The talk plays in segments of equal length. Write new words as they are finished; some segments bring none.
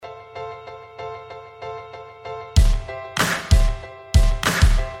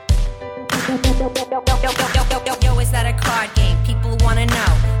Yo, is that a card game? People wanna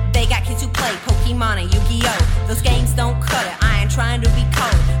know. They got kids who play Pokemon and Yu-Gi-Oh! Those games don't cut it, I ain't trying to be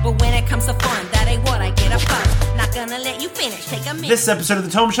cold. But when it comes to fun, that ain't what I get about. Not gonna let you finish, take a minute. This episode of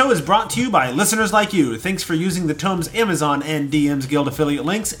The Tome Show is brought to you by listeners like you. Thanks for using The Tome's Amazon and DM's Guild affiliate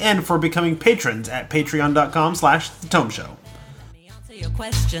links, and for becoming patrons at patreon.com/The Tome Show. Your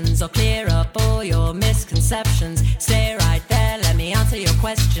questions or clear up all your misconceptions. Stay right there, let me answer your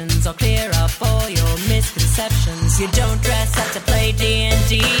questions or clear up all your misconceptions. You don't dress up to play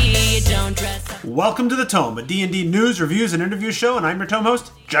D&D, you don't dress up. Welcome to The Tome, a D&D news, reviews, and interview show, and I'm your Tome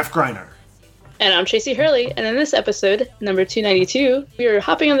host, Jeff Greiner. And I'm Tracy Hurley, and in this episode, number 292, we are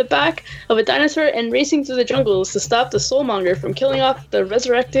hopping on the back of a dinosaur and racing through the jungles to stop the Soulmonger from killing off the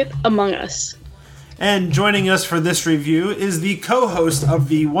resurrected among us. And joining us for this review is the co-host of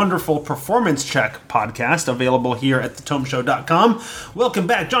the wonderful Performance Check podcast, available here at thetomeshow.com. Welcome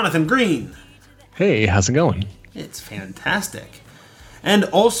back, Jonathan Green. Hey, how's it going? It's fantastic. And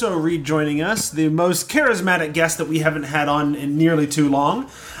also rejoining us, the most charismatic guest that we haven't had on in nearly too long.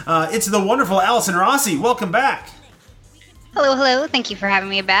 It's the wonderful Allison Rossi. Welcome back. Hello, hello. Thank you for having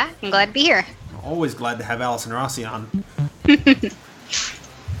me back. I'm glad to be here. Always glad to have Allison Rossi on.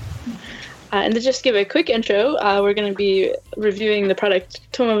 And to just give a quick intro, we're going to be reviewing the product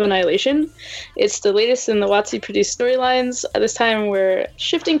Tome of Annihilation. It's the latest in the WotC-produced storylines. At this time, we're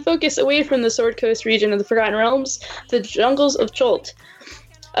shifting focus away from the Sword Coast region of the Forgotten Realms to the jungles of Chult.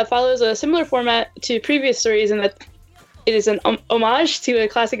 It follows a similar format to previous stories in that it is an homage to a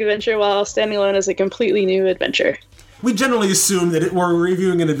classic adventure while standing alone as a completely new adventure. We generally assume that we're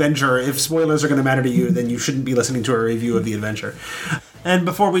reviewing an adventure. If spoilers are going to matter to you, then you shouldn't be listening to a review of the adventure. And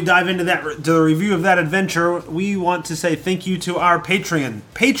before we dive into the review of that adventure, we want to say thank you to our Patreon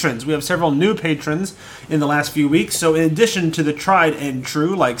patrons. We have several new patrons in the last few weeks. So in addition to the tried and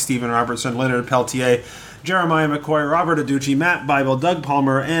true, like Stephen Robertson, Leonard Peltier, Jeremiah McCoy, Robert Aducci, Matt Bible, Doug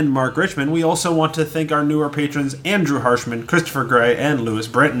Palmer, and Mark Richmond, we also want to thank our newer patrons, Andrew Harshman, Christopher Gray, and Lewis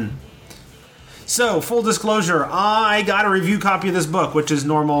Britton. So, full disclosure, I got a review copy of this book, which is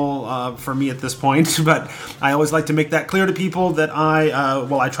normal for me at this point, but I always like to make that clear to people that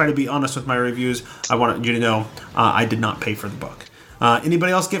I try to be honest with my reviews. I want you to know I did not pay for the book.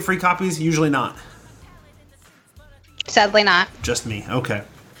 Anybody else get free copies? Usually not. Sadly not. Just me, okay.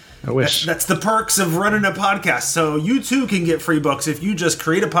 I wish. That's the perks of running a podcast. So you too can get free books if you just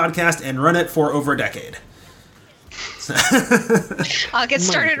create a podcast and run it for over a decade. I'll get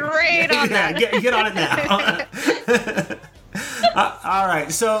started right on that. Get on it now. All right,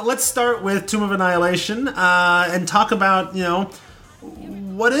 so let's start with Tomb of Annihilation and talk about,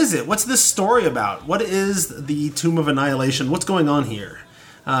 what is it? What's this story about? What is the Tomb of Annihilation? What's going on here?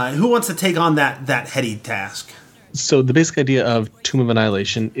 Who wants to take on that heady task? So the basic idea of Tomb of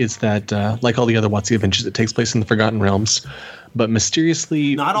Annihilation is that, like all the other WotC adventures, it takes place in the Forgotten Realms, but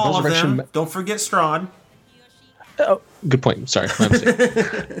mysteriously... Not all of them. Don't forget Strahd. Oh, good point. Sorry, my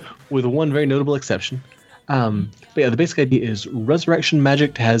mistake. With one very notable exception. But yeah, the basic idea is resurrection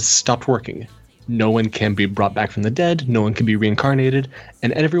magic has stopped working. No one can be brought back from the dead, no one can be reincarnated,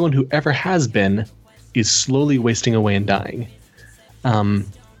 and everyone who ever has been is slowly wasting away and dying.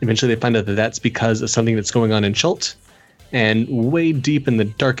 Eventually they find out that that's because of something that's going on in Chult, and way deep in the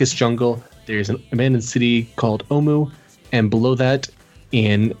darkest jungle, there's an abandoned city called Omu, and below that,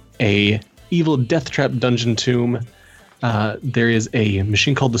 in a evil death trap dungeon tomb, there is a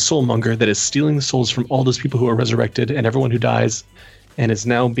machine called the Soulmonger that is stealing the souls from all those people who are resurrected and everyone who dies, and is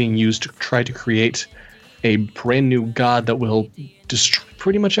now being used to try to create a brand new god that will destroy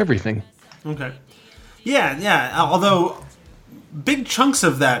pretty much everything. Okay. Yeah. Although big chunks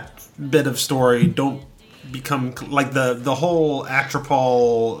of that bit of story don't become like the whole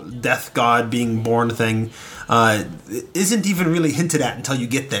Atropol death god being born thing isn't even really hinted at until you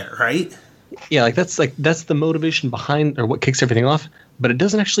get there, right? Yeah, that's the motivation behind, or what kicks everything off, but it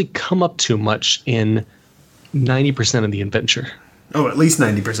doesn't actually come up too much in 90% of the adventure. Oh, at least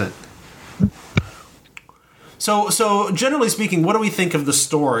 90%. So generally speaking, what do we think of the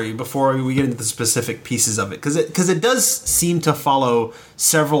story before we get into the specific pieces of it? Because it does seem to follow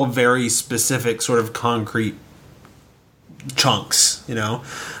several very specific sort of concrete chunks,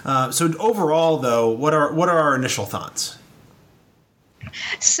 So overall, though, what are our initial thoughts?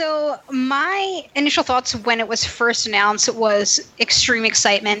 So my initial thoughts when it was first announced was extreme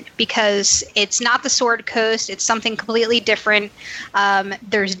excitement because it's not the Sword Coast. It's something completely different.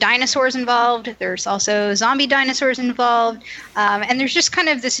 There's dinosaurs involved. There's also zombie dinosaurs involved. And there's just kind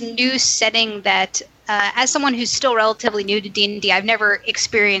of this new setting that as someone who's still relatively new to D&D, I've never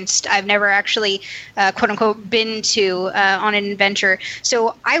actually, quote unquote, been to on an adventure.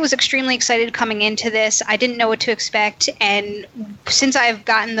 So I was extremely excited coming into this. I didn't know what to expect. And since I've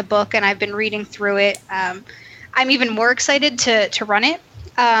gotten the book and I've been reading through it, I'm even more excited to run it.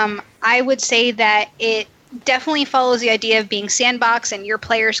 I would say that it definitely follows the idea of being sandbox, and your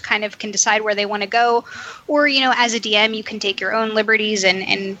players kind of can decide where they want to go. Or, as a DM, you can take your own liberties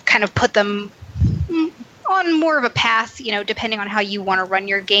and kind of put them on more of a path, depending on how you want to run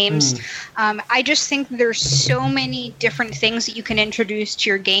your games. I just think there's so many different things that you can introduce to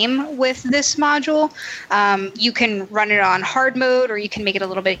your game with this module. You can run it on hard mode, or you can make it a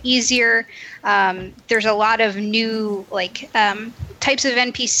little bit easier. There's a lot of new types of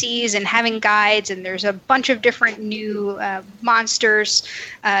NPCs and having guides, and there's a bunch of different new monsters.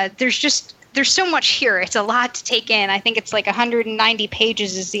 There's so much here. It's a lot to take in. I think it's 190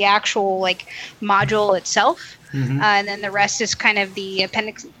 pages is the actual module itself. And then the rest is kind of the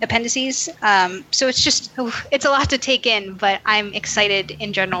appendices. So it's a lot to take in, but I'm excited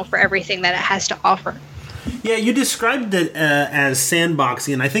in general for everything that it has to offer. Yeah, you described it as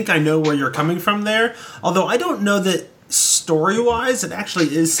sandboxy, and I think I know where you're coming from there. Although I don't know that story-wise it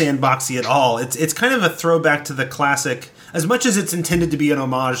actually is sandboxy at all. It's kind of a throwback to the classic, as much as it's intended to be an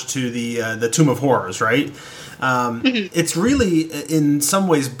homage to the Tomb of Horrors, right? It's really, in some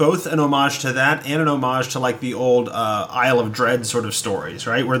ways, both an homage to that and an homage to the old Isle of Dread sort of stories,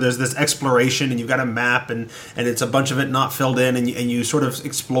 right? Where there's this exploration and you've got a map and it's a bunch of it not filled in, and you sort of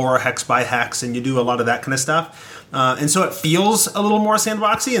explore hex by hex and you do a lot of that kind of stuff. And so it feels a little more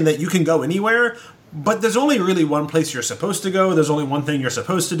sandboxy in that you can go anywhere, but there's only really one place you're supposed to go. There's only one thing you're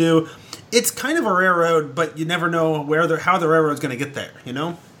supposed to do. It's kind of a railroad, but you never know how the railroad's going to get there,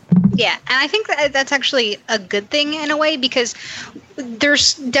 Yeah, and I think that's actually a good thing in a way, because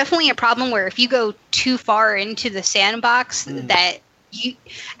there's definitely a problem where if you go too far into the sandbox, that you,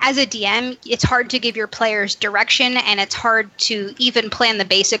 as a DM, it's hard to give your players direction, and it's hard to even plan the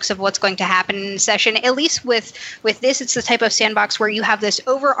basics of what's going to happen in a session. At least with this, it's the type of sandbox where you have this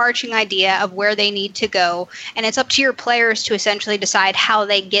overarching idea of where they need to go, and it's up to your players to essentially decide how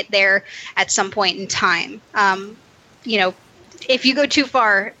they get there at some point in time. If you go too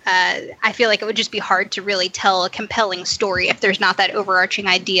far, I feel like it would just be hard to really tell a compelling story if there's not that overarching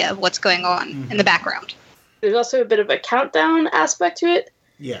idea of what's going on in the background. There's also a bit of a countdown aspect to it.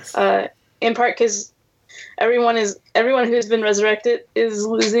 Yes. In part because everyone who has been resurrected is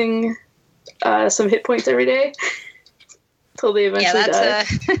losing some hit points every day till they eventually die.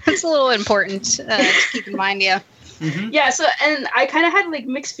 That's a little important to keep in mind. Yeah. Mm-hmm. Yeah. So, and I kind of had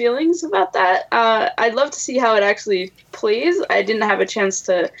mixed feelings about that. I'd love to see how it actually plays. I didn't have a chance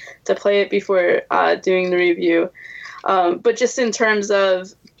to play it before doing the review, but just in terms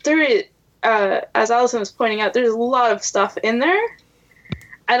of as Allison was pointing out, there's a lot of stuff in there,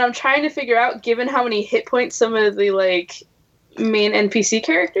 and I'm trying to figure out, given how many hit points some of the main NPC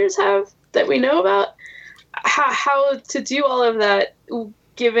characters have that we know about, how to do all of that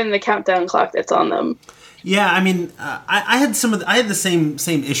given the countdown clock that's on them. Yeah, I mean, I had the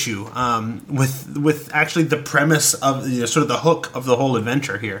same issue with actually the premise of sort of the hook of the whole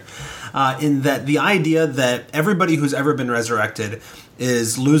adventure here, in that the idea that everybody who's ever been resurrected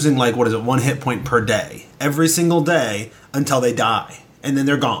is losing 1 hit point per day every single day until they die, and then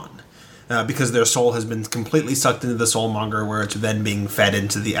they're gone because their soul has been completely sucked into the soulmonger, where it's then being fed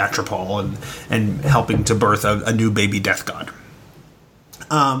into the Atropol and helping to birth a new baby death god.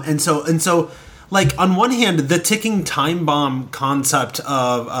 And so. On one hand, the ticking time bomb concept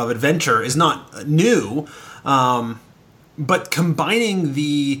of adventure is not new, but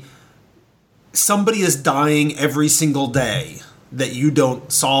combining somebody is dying every single day that you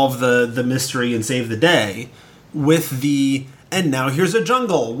don't solve the mystery and save the day with and now here's a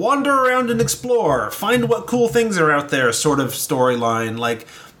jungle, wander around and explore, find what cool things are out there sort of storyline.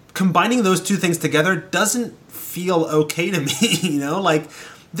 Combining those two things together doesn't feel okay to me,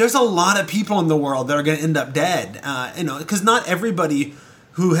 There's a lot of people in the world that are going to end up dead, because not everybody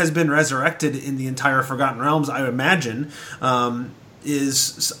who has been resurrected in the entire Forgotten Realms, I imagine,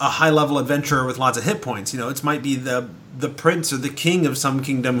 is a high-level adventurer with lots of hit points. It might be the prince or the king of some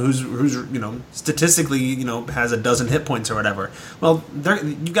kingdom who's statistically has a dozen hit points or whatever. Well,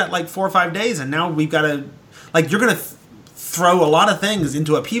 you got 4 or 5 days, and now we've got to you're going to throw a lot of things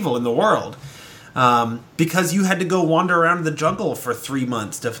into upheaval in the world. Because you had to go wander around the jungle for 3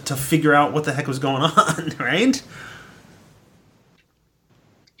 months to figure out what the heck was going on, right?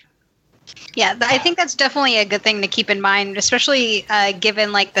 Yeah, I think that's definitely a good thing to keep in mind, especially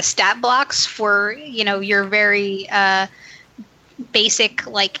given like the stat blocks for, you know, your very basic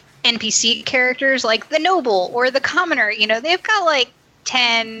like NPC characters like the noble or the commoner, you know, they've got like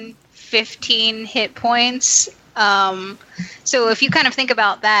 10, 15 hit points. So if you kind of think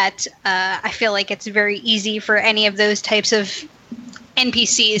about that, I feel like it's very easy for any of those types of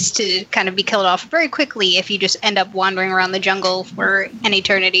NPCs to kind of be killed off very quickly if you just end up wandering around the jungle for an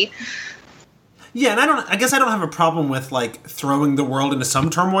eternity. Yeah, and I guess I don't have a problem with like throwing the world into some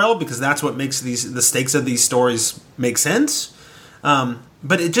turmoil, because that's what makes the stakes of these stories make sense.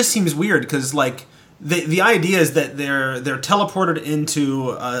 But it just seems weird because like the idea is that they're teleported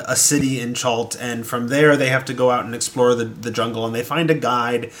into a city in Chult, and from there they have to go out and explore the jungle, and they find a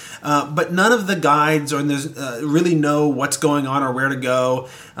guide, but none of the guides really know what's going on or where to go.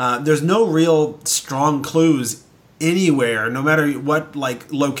 There's no real strong clues anywhere, no matter what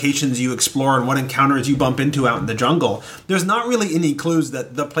like locations you explore and what encounters you bump into out in the jungle. There's not really any clues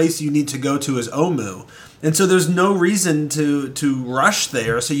that the place you need to go to is Omu. And so there's no reason to rush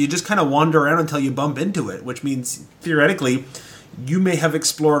there, so you just kind of wander around until you bump into it, which means, theoretically, you may have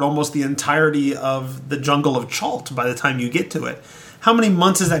explored almost the entirety of the jungle of Chult by the time you get to it. How many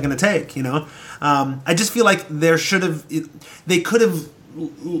months is that going to take, you know? I just feel like they could have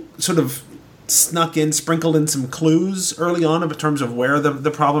sort of sprinkled in some clues early on in terms of where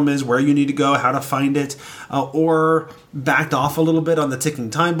the problem is, where you need to go, how to find it, or backed off a little bit on the ticking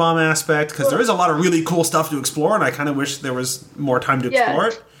time bomb aspect, because there is a lot of really cool stuff to explore, and I kind of wish there was more time to explore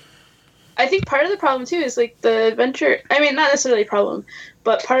it. I think part of the problem too is like the adventure, I mean, not necessarily a problem,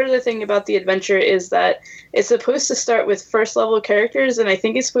 but part of the thing about the adventure is that it's supposed to start with first level characters, and I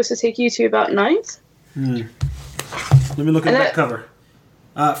think it's supposed to take you to about 9th. Let me look at that cover.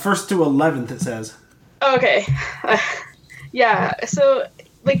 1st to 11th, it says. Okay. Yeah, so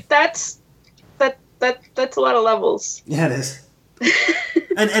like that's a lot of levels. Yeah, it is.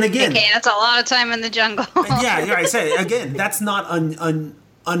 and again, Okay, that's a lot of time in the jungle. yeah, I say again, that's not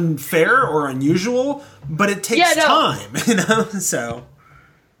unfair or unusual, but it takes time, you know. So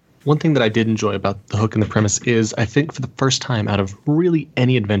one thing that I did enjoy about the hook and the premise is, I think for the first time out of really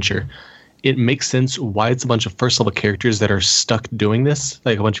any adventure, it makes sense why it's a bunch of first level characters that are stuck doing this,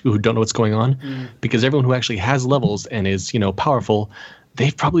 like a bunch of people who don't know what's going on, because everyone who actually has levels and is, you know, powerful,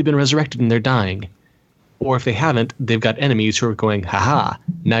 they've probably been resurrected and they're dying. Or if they haven't, they've got enemies who are going, haha,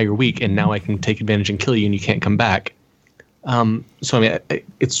 now you're weak and now I can take advantage and kill you and you can't come back. So I mean,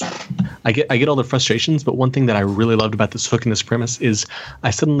 I get all the frustrations, but one thing that I really loved about this hook and this premise is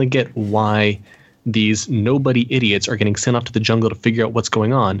I suddenly get why these nobody idiots are getting sent off to the jungle to figure out what's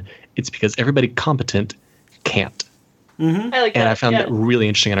going on. It's because everybody competent can't. Mm-hmm. I like that. And I found that really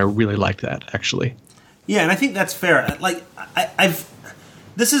interesting, and I really liked that, actually. Yeah, and I think that's fair. Like,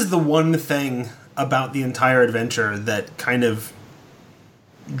 this is the one thing about the entire adventure that kind of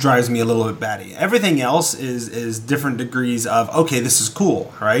drives me a little bit batty. Everything else is different degrees of, okay, this is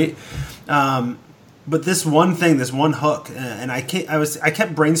cool, right? But this one thing, this one hook, and I kept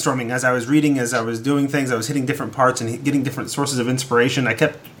brainstorming as I was reading, as I was doing things. I was hitting different parts and getting different sources of inspiration. I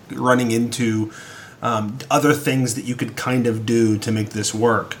kept running into other things that you could kind of do to make this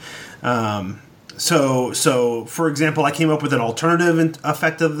work. So for example, I came up with an alternative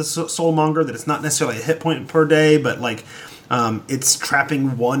effect of the Soulmonger, that it's not necessarily a hit point per day, but like it's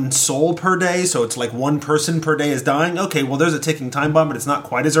trapping one soul per day, so it's like one person per day is dying. Okay, well, there's a ticking time bomb, but it's not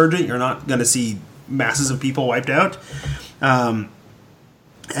quite as urgent. You're not going to see masses of people wiped out. And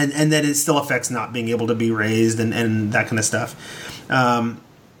that it still affects not being able to be raised and that kind of stuff.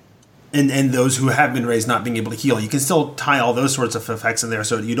 And those who have been raised not being able to heal. You can still tie all those sorts of effects in there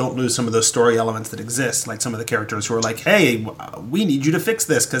so you don't lose some of those story elements that exist, like some of the characters who are like, hey, we need you to fix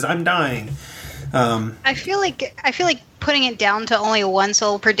this because I'm dying. I feel like putting it down to only one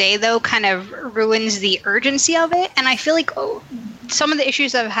soul per day, though, kind of ruins the urgency of it. And I feel like some of the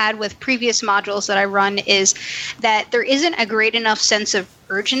issues I've had with previous modules that I run is that there isn't a great enough sense of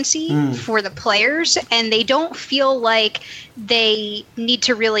urgency for the players, and they don't feel like they need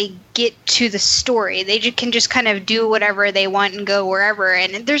to really get to the story. They can just kind of do whatever they want and go wherever,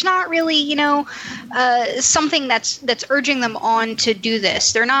 and there's not really, something that's urging them on to do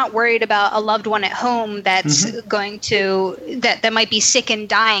this. They're not worried about a loved one at home that's going to that might be sick and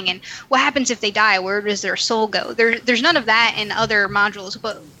dying, and what happens if they die? Where does their soul go? There's none of that in other modules,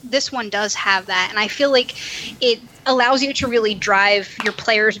 but this one does have that, and I feel like it allows you to really drive your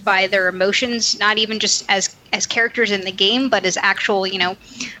players by their emotions, not even just as characters in the game, but as actual,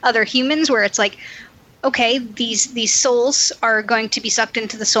 other humans, where it's like, okay, these souls are going to be sucked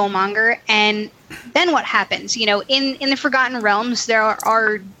into the Soulmonger, and then what happens? In the Forgotten Realms, there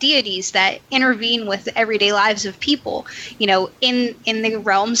are deities that intervene with the everyday lives of people. In the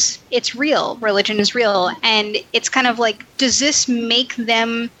realms, it's real. Religion is real. And it's kind of like, does this make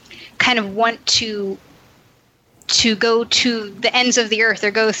them kind of want to go to the ends of the earth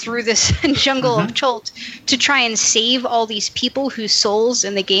or go through this jungle of Chult to try and save all these people whose souls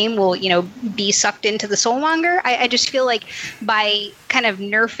in the game will, be sucked into the Soulmonger. I just feel like by kind of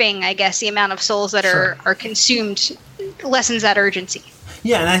nerfing, I guess, the amount of souls that are consumed lessens that urgency.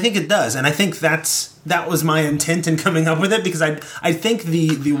 Yeah, and I think it does, and I think that was my intent in coming up with it, because I think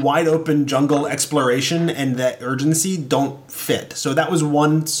the wide open jungle exploration and that urgency don't fit. So that was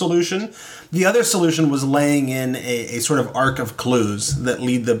one solution. The other solution was laying in a sort of arc of clues that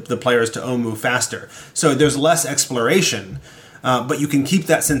lead the players to Omu faster. So there's less exploration, but you can keep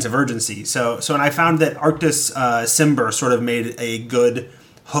that sense of urgency. And I found that Arctis Cimber sort of made a good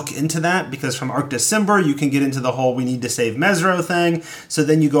hook into that, because from Arctis Cimber you can get into the whole we need to save Mesro thing. So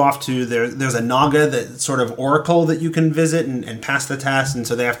then you go off to there's a Naga, that sort of oracle that you can visit and pass the test, and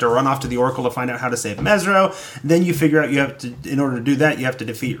so they have to run off to the oracle to find out how to save Mesro. Then you figure out in order to do that you have to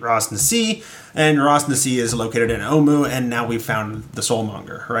defeat Ras Nsi, and Ras Nsi is located in Omu, and now we've found the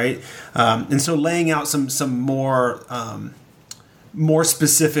Soulmonger, right? And so laying out some more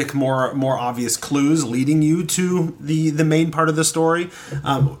specific, more obvious clues leading you to the main part of the story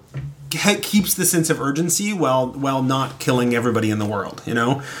keeps the sense of urgency while not killing everybody in the world,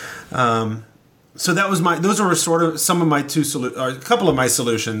 So those were sort of some of my a couple of my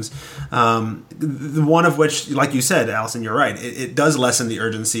solutions. One of which, like you said, Allison, you're right. It does lessen the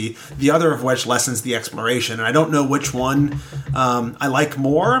urgency. The other of which lessens the exploration. And I don't know which one I like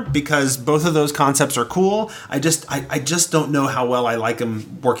more, because both of those concepts are cool. I just don't know how well I like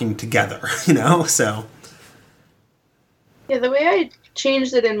them working together. So. Yeah, the way I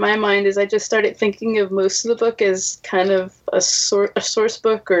changed it in my mind is I just started thinking of most of the book as kind of a source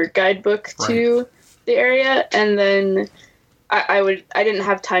book or guidebook to the area, and then I didn't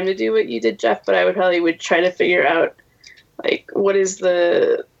have time to do what you did, Jeff, but I would try to figure out what is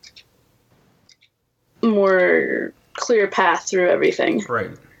the more clear path through everything.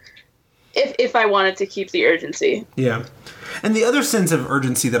 Right. If I wanted to keep the urgency. Yeah. And the other sense of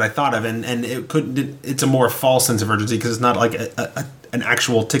urgency that I thought of, and it's a more false sense of urgency because it's not like an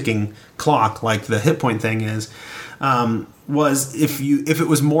actual ticking clock like the hit point thing is, was if it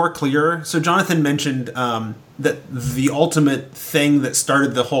was more clear. So Jonathan mentioned that the ultimate thing that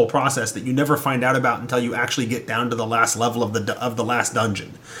started the whole process that you never find out about until you actually get down to the last level of the last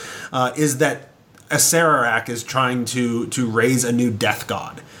dungeon, is that Acererak is trying to raise a new death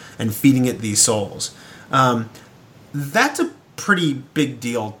god and feeding it these souls. That's a pretty big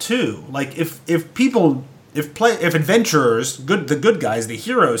deal too. Like if adventurers, the good guys, the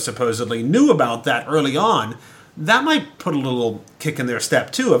heroes supposedly knew about that early on, that might put a little kick in their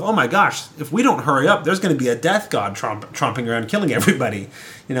step too. Of, oh my gosh, if we don't hurry up, there's going to be a death god tromping around killing everybody.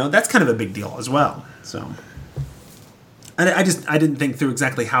 That's kind of a big deal as well. So, and I didn't think through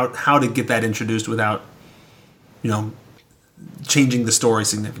exactly how to get that introduced without, changing the story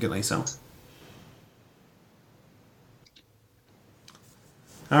significantly. So.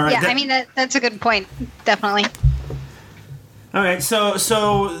 All right. Yeah, I mean that's a good point. Definitely. All right,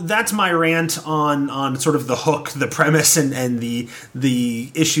 so that's my rant on sort of the hook, the premise, and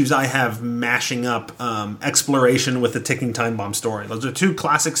the issues I have mashing up exploration with the ticking time bomb story. Those are two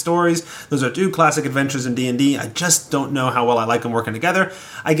classic stories. Those are two classic adventures in D&D. I just don't know how well I like them working together.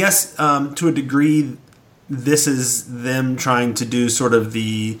 I guess to a degree, this is them trying to do sort of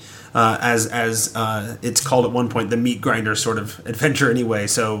the as it's called at one point, the meat grinder sort of adventure anyway.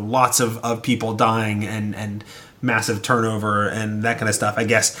 So lots of people dying and massive turnover and that kind of stuff, I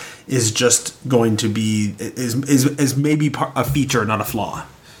guess, is just going to be is maybe a feature, not a flaw.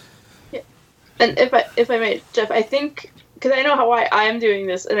 Yeah. And if I may, Jeff, I think, because I know why I'm doing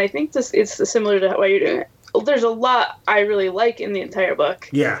this, and I think this is similar to why you're doing it. There's a lot I really like in the entire book.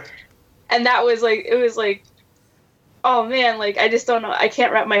 Yeah. And that was oh man, I just don't know. I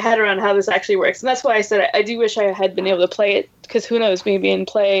can't wrap my head around how this actually works. And that's why I said I do wish I had been able to play it, because who knows, maybe in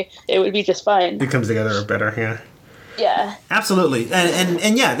play it would be just fine. It comes together better, yeah. Yeah. Absolutely.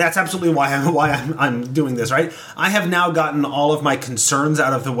 And yeah, that's absolutely why I'm doing this, right? I have now gotten all of my concerns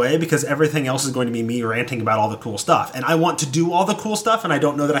out of the way, because everything else is going to be me ranting about all the cool stuff. And I want to do all the cool stuff, and I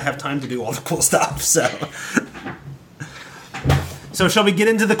don't know that I have time to do all the cool stuff, So shall we get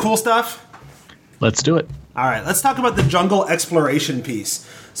into the cool stuff? Let's do it. All right, let's talk about the jungle exploration piece.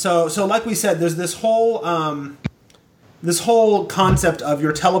 So like we said, there's this whole concept of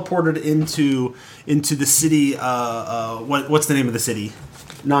you're teleported into the city. What's the name of the city?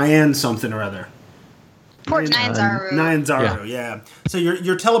 Nyan something or other. Port Nyanzaru. Nyanzaru, yeah. So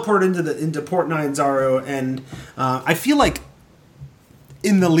you're teleported into Port Nyanzaru, and I feel like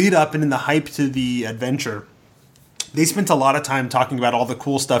in the lead up and in the hype to the adventure, they spent a lot of time talking about all the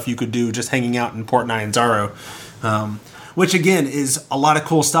cool stuff you could do just hanging out in Port Nyanzaro, which again is a lot of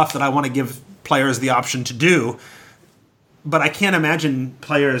cool stuff that I want to give players the option to do. But I can't imagine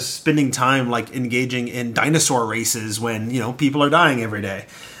players spending time like engaging in dinosaur races when, you know, people are dying every day.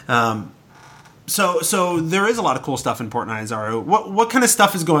 So there is a lot of cool stuff in Port Nyanzaro. What kind of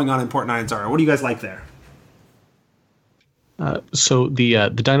stuff is going on in Port Nyanzaro? What do you guys like there? So the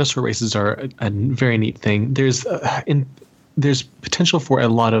dinosaur races are a very neat thing. There's potential for a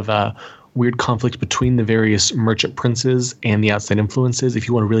lot of weird conflict between the various merchant princes and the outside influences if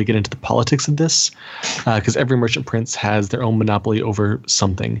you want to really get into the politics of this, because every merchant prince has their own monopoly over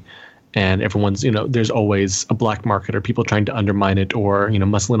something, and everyone's, you know, there's always a black market or people trying to undermine it or, you know,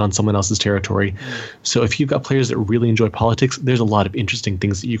 muscle in on someone else's territory. So if you've got players that really enjoy politics, there's a lot of interesting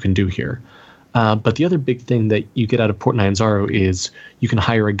things that you can do here. But the other big thing that you get out of Port Nyanzaro is you can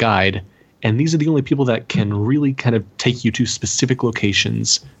hire a guide, and these are the only people that can really kind of take you to specific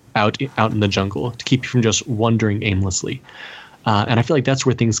locations out in the jungle to keep you from just wandering aimlessly. And I feel like that's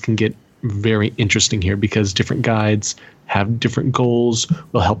where things can get very interesting here, because different guides have different goals,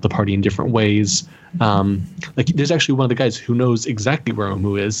 will help the party in different ways. Like there's actually one of the guides who knows exactly where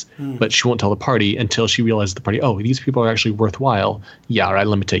Omu is, but she won't tell the party until she realizes the party, oh, these people are actually worthwhile. Yeah, all right,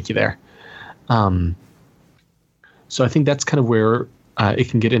 let me take you there. So I think that's kind of where it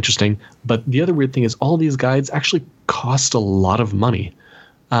can get interesting. But the other weird thing is all these guides actually cost a lot of money.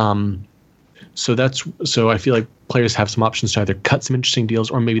 So I feel like players have some options to either cut some interesting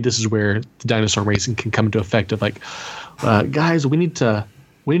deals, or maybe this is where the dinosaur racing can come into effect of like, guys, we need to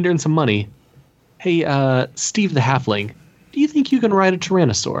earn some money. Hey, Steve the Halfling, do you think you can ride a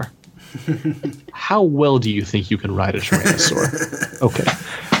Tyrannosaur? How well do you think you can ride a Tyrannosaur? Okay.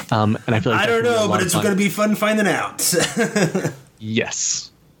 And I feel like I don't know, but it's going to be fun finding out.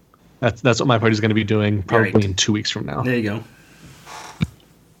 Yes. That's what my party's going to be doing probably in 2 weeks from now. There you go.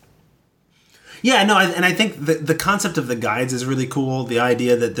 Yeah, no, and I think the concept of the guides is really cool. The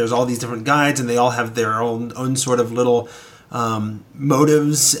idea that there's all these different guides and they all have their own sort of little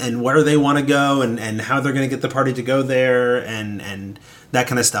motives and where they want to go and how they're going to get the party to go there and that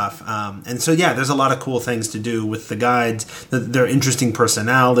kind of stuff. And so, yeah, there's a lot of cool things to do with the guides. They're interesting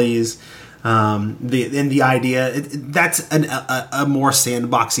personalities. The idea that's a more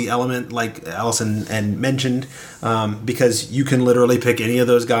sandboxy element, like Allison mentioned, because you can literally pick any of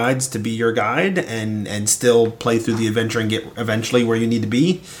those guides to be your guide and still play through the adventure and get eventually where you need to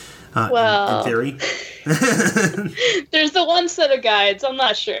be. In theory, there's the one set of guides. I'm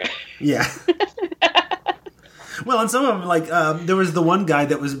not sure. Yeah. Well, and some of them, like there was the one guide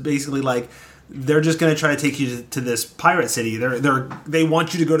that was basically like, they're just going to try to take you to this pirate city. They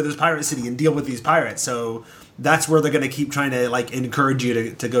want you to go to this pirate city and deal with these pirates. So that's where they're going to keep trying to like encourage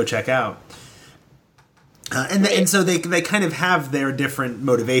you to go check out. And so they kind of have their different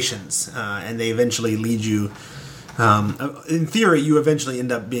motivations, and they eventually lead you. In theory, you eventually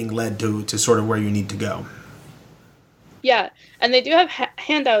end up being led to sort of where you need to go. Yeah, and they do have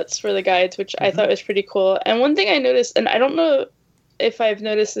handouts for the guides, which I thought was pretty cool. And one thing I noticed, and I don't know if I've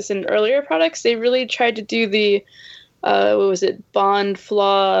noticed this in earlier products, they really tried to do the what was it, bond,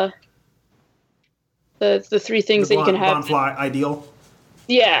 flaw, the three things that you can have. Bond, flaw, ideal.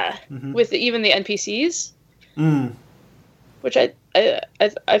 Yeah, with even the NPCs, which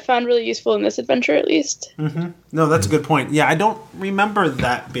I found really useful in this adventure, at least. No, that's a good point. Yeah, I don't remember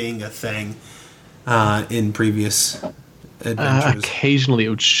that being a thing in previous adventures. Occasionally it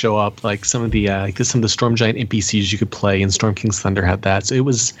would show up, like some of the Storm Giant NPCs you could play in Storm King's Thunder had that. So it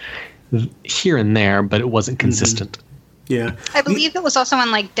was here and there, but it wasn't consistent. Yeah. I believe it was also in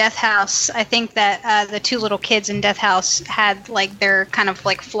like Death House. I think that the two little kids in Death House had like their kind of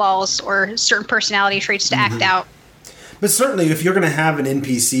like flaws or certain personality traits to act out. But certainly, if you're going to have an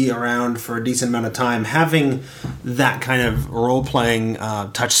NPC around for a decent amount of time, having that kind of role-playing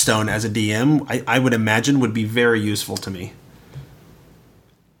touchstone as a DM, I would imagine would be very useful to me.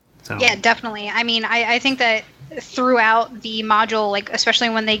 So. Yeah, definitely. I mean, I think that throughout the module, like especially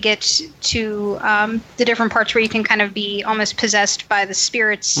when they get to the different parts where you can kind of be almost possessed by the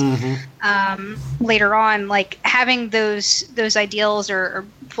spirits later on, like having those ideals or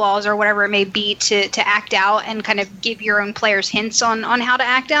flaws or whatever it may be to act out and kind of give your own players hints on how to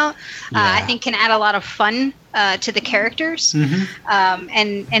act out, I think can add a lot of fun to the characters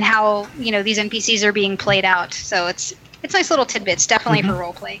and how, you know, these NPCs are being played out. So it's nice little tidbits, definitely for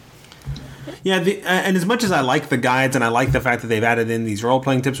role play. Yeah, and as much as I like the guides and I like the fact that they've added in these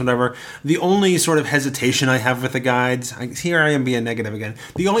role-playing tips, whatever, the only sort of hesitation I have with the guides, here I am being negative again,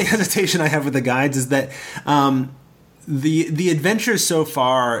 the only hesitation I have with the guides is that the adventures so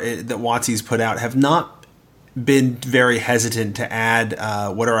far that WotC's put out have not been very hesitant to add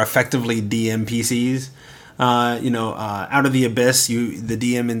what are effectively DMPCs. Out of the Abyss, the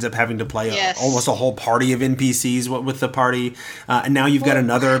DM ends up having to play almost a whole party of NPCs with the party, and now you've got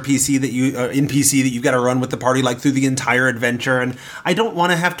another NPC that you've got to run with the party like through the entire adventure. And I don't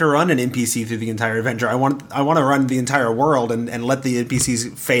want to have to run an NPC through the entire adventure. I want to run the entire world and let the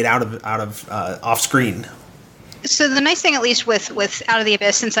NPCs fade out of off screen. So the nice thing, at least with Out of the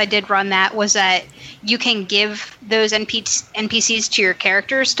Abyss, since I did run that, was that you can give those NPCs to your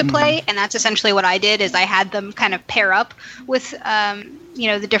characters to play, and that's essentially what I did. Is I had them kind of pair up with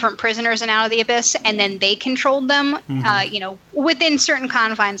the different prisoners in Out of the Abyss, and then they controlled them, within certain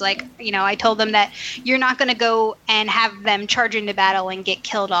confines. Like, I told them that you're not going to go and have them charge into battle and get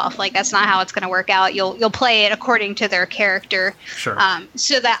killed off. Like, that's not how it's going to work out. You'll play it according to their character. Sure.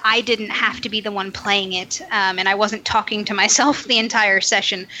 So that I didn't have to be the one playing it, and I wasn't talking to myself the entire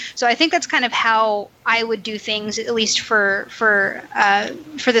session. So I think that's kind of how I would do things, at least for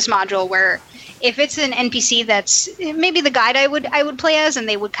this module, where if it's an NPC that's maybe the guide I would play as, and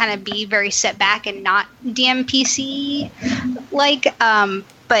they would kind of be very set back and not DMPC like,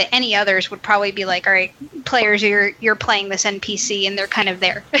 but any others would probably be like, all right, players, you're playing this NPC, and they're kind of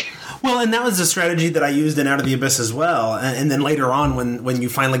there. Well, and that was a strategy that I used in Out of the Abyss as well. And then later on, when you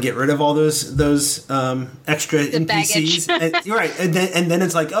finally get rid of all those extra NPCs, you're right. And then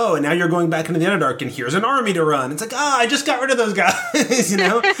it's like, oh, and now you're going back into the Underdark, and here's an army to run. It's like, I just got rid of those guys,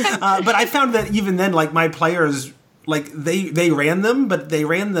 But I found that even then, like, my players, like, they ran them, but they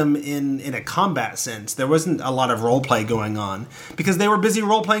ran them in a combat sense. There wasn't a lot of role play going on because they were busy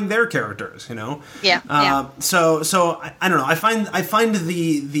role playing their characters, Yeah. So I don't know. I find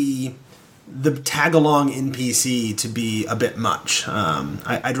the tag along NPC to be a bit much.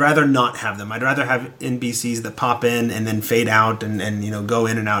 I'd rather not have them. I'd rather have NPCs that pop in and then fade out and go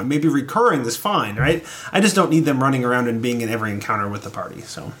in and out. Maybe recurring is fine, right? I just don't need them running around and being in every encounter with the party.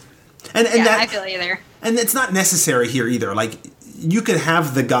 So. And I feel you there. And it's not necessary here either. Like, you could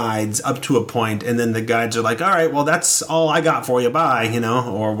have the guides up to a point, and then the guides are like, all right, well, that's all I got for you, bye,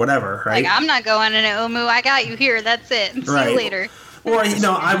 or whatever, right? Like, I'm not going into Omu, I got you here, that's it. See you later. Or,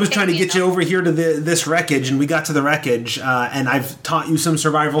 I was trying to get you over here to this wreckage, and we got to the wreckage, and I've taught you some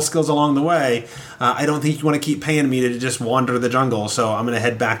survival skills along the way. I don't think you want to keep paying me to just wander the jungle, so I'm going to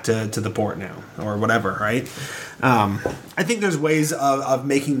head back to the port now, or whatever, right? I think there's ways of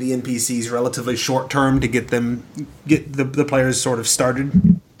making the NPCs relatively short term to get the players sort of started,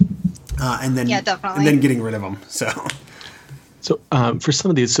 and then getting rid of them. So for some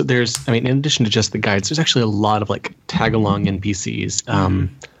of these, in addition to just the guides, there's actually a lot of like tag along NPCs,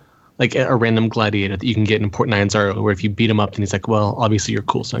 like a random gladiator that you can get in Port Nyanzaru, where if you beat him up, then he's like, well, obviously you're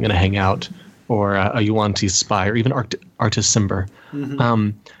cool, so I'm going to hang out, or a Yuan-Ti spy, or even Artis Cimber.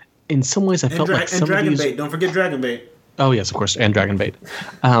 Mm-hmm. In some ways, I felt like some Dragon of these... Bait. Don't forget Dragon Bait. Oh, yes, of course, and Dragon Bait.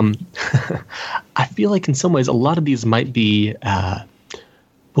 I feel like in some ways, a lot of these might be,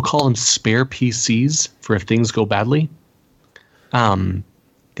 we'll call them spare PCs for if things go badly.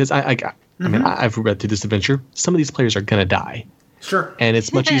 Because I've read through this adventure. Some of these players are going to die. Sure. And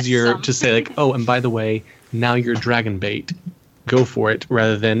it's much easier to say, like, oh, and by the way, now you're Dragon Bait. Go for it,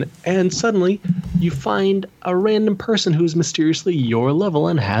 rather than, and suddenly you find a random person who's mysteriously your level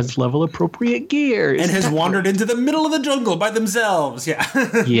and has level appropriate gear. And has wandered into the middle of the jungle by themselves. Yeah.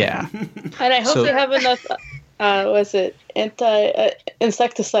 Yeah. And I hope they have enough,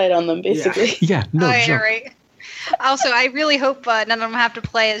 insecticide on them, basically. Yeah, no, right. Also, I really hope none of them have to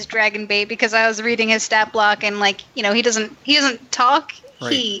play as Dragon Bait, because I was reading his stat block and, like, he doesn't talk.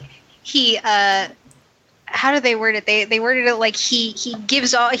 Right. He how do they word it? They worded it like he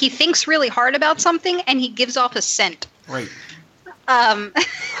thinks really hard about something and he gives off a scent. Right. Might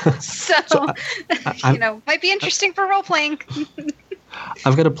be interesting for role playing.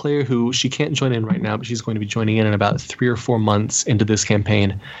 I've got a player who she can't join in right now, but she's going to be joining in about 3 or 4 months into this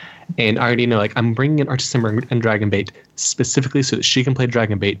campaign. And I already know, like, I'm bringing in Artis Cimber and Dragon Bait specifically so that she can play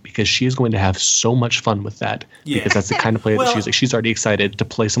Dragon Bait, because she is going to have so much fun with that. Yeah. Because that's the kind of player that she's already excited to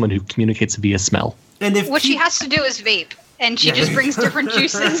play someone who communicates via smell. And what she has to do is vape. And she just brings different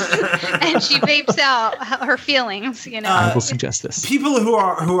juices and she vapes out her feelings, I will suggest this. People who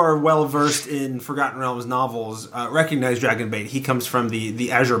are well versed in Forgotten Realms novels recognize Dragon Bait. He comes from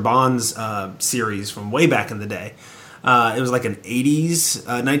the Azure Bonds series from way back in the day. It was like an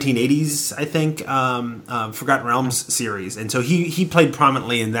 1980s, I think, Forgotten Realms series. And so he played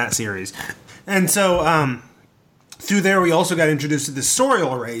prominently in that series. And so through there, we also got introduced to the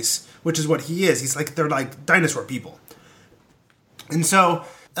Sorial race, which is what he is. They're like dinosaur people. And so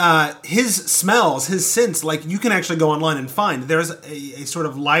his smells, his scents, like you can actually go online and find there's a sort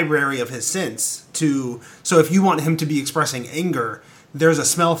of library of his scents so if you want him to be expressing anger, there's a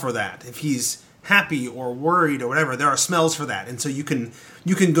smell for that. If he's happy or worried or whatever, there are smells for that. And so you can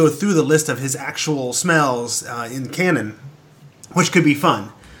go through the list of his actual smells in canon, which could be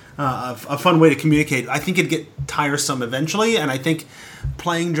fun. A fun way to communicate. I think it'd get tiresome eventually, and I think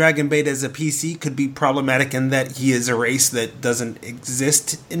playing Dragonbait as a PC could be problematic in that he is a race that doesn't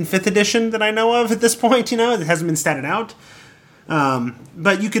exist in 5th edition that I know of at this point. It hasn't been statted out.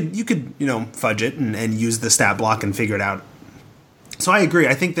 But you could fudge it and use the stat block and figure it out. So I agree.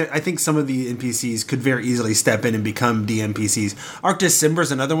 I think some of the NPCs could very easily step in and become DMPCs. Arctis Cimber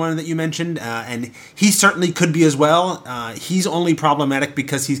is another one that you mentioned, and he certainly could be as well. He's only problematic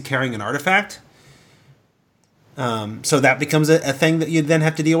because he's carrying an artifact. So that becomes a thing that you then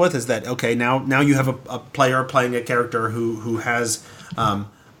have to deal with. Is that okay? Now you have a player playing a character who has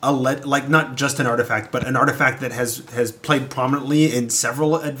not just an artifact, but an artifact that has played prominently in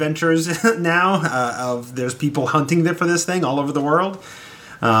several adventures now. There's people hunting for this thing all over the world.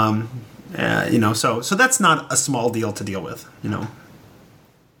 So that's not a small deal to deal with.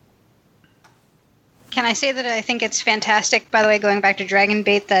 Can I say that I think it's fantastic, by the way, going back to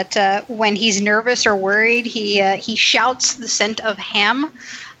Dragonbait, that when he's nervous or worried, he shouts the scent of ham.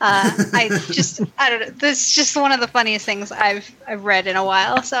 I don't know. This is just one of the funniest things I've read in a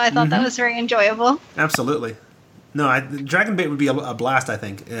while, so I thought that was very enjoyable. Absolutely. No, Dragonbait would be a blast, I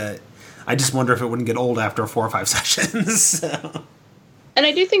think. I just wonder if it wouldn't get old after 4 or 5 sessions. So. And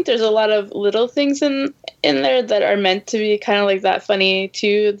I do think there's a lot of little things in there that are meant to be kind of like that funny,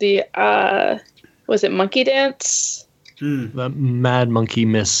 too. Was it Monkey Dance? The Mad Monkey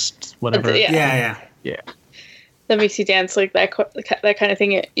Mist, whatever. Yeah. That makes you dance like that kind of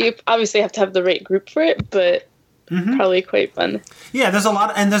thing. You obviously have to have the right group for it, but probably quite fun. Yeah, there's a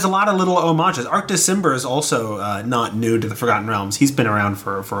lot of little homages. Arctis Cimber is also not new to the Forgotten Realms. He's been around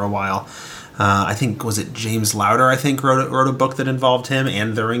for a while. I think was it James Lauder? I think wrote a book that involved him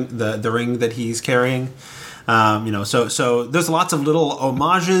and the ring that he's carrying. So there's lots of little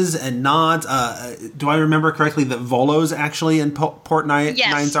homages and nods. Do I remember correctly that Volo's actually in Port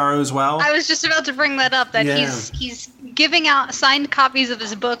Nyanzaro as well? I was just about to bring that up, that he's giving out signed copies of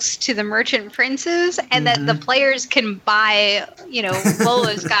his books to the merchant princes, and that the players can buy,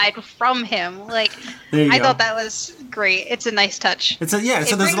 Volo's guide from him. Like, I thought that was great. It's a nice touch. So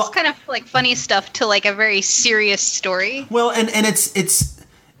it brings kind of like funny stuff to like a very serious story. Well, and it's.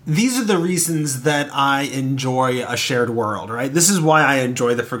 These are the reasons that I enjoy a shared world, right? This is why I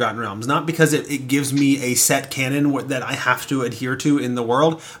enjoy the Forgotten Realms. Not because it gives me a set canon that I have to adhere to in the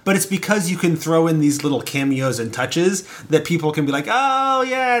world, but it's because you can throw in these little cameos and touches that people can be like, oh,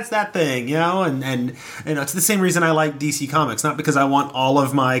 yeah, it's that thing, And it's the same reason I like DC Comics. Not because I want all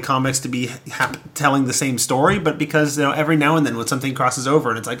of my comics to be telling the same story, but because every now and then when something crosses over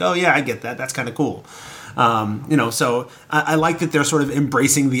and it's like, oh, yeah, I get that. That's kind of cool. So I like that they're sort of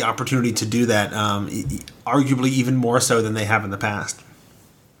embracing the opportunity to do that, arguably even more so than they have in the past.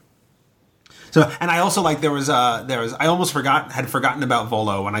 So, and I also like there was I almost had forgotten about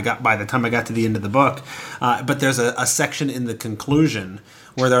Volo by the time I got to the end of the book, but there's a section in the conclusion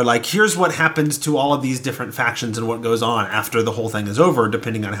where they're like, here's what happens to all of these different factions and what goes on after the whole thing is over,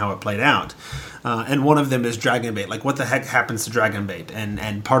 depending on how it played out. And one of them is Dragonbait. Like, what the heck happens to Dragonbait?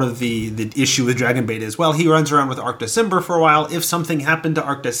 And part of the issue with Dragonbait is, well, he runs around with Arctis Cimber for a while. If something happened to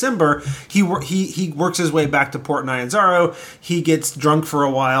Arctis Cimber, he works his way back to Port Nyanzaro. He gets drunk for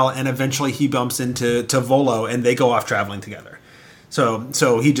a while, and eventually he bumps into Volo, and they go off traveling together.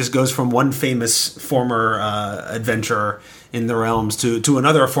 So he just goes from one famous former adventurer in the realms to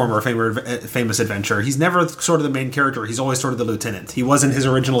another former famous adventurer. He's never sort of the main character. He's always sort of the lieutenant. He was in his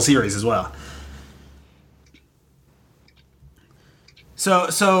original series as well.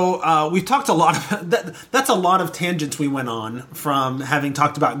 So we've talked a lot of that's a lot of tangents we went on from having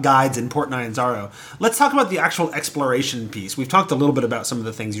talked about guides in Port Nyanzaro. Let's talk about the actual exploration piece. We've talked a little bit about some of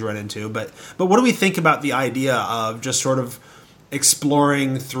the things you run into, but what do we think about the idea of just sort of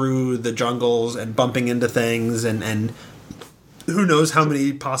exploring through the jungles and bumping into things and who knows how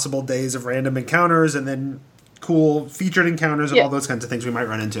many possible days of random encounters and then cool featured encounters and all those kinds of things we might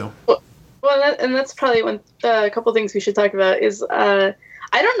run into. Well, that's probably a couple things we should talk about is I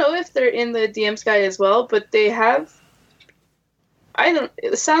don't know if they're in the DM's guide as well, but they have.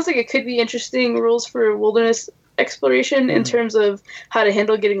 It sounds like it could be interesting rules for wilderness exploration in terms of how to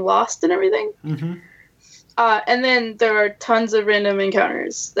handle getting lost and everything. Mm-hmm. And then there are tons of random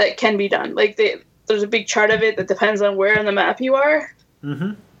encounters that can be done. Like there's a big chart of it that depends on where on the map you are.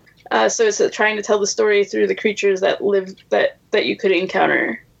 Mm-hmm. So it's trying to tell the story through the creatures that live that you could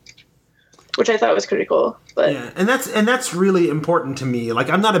encounter, which I thought was pretty cool. But yeah, and that's really important to me. Like,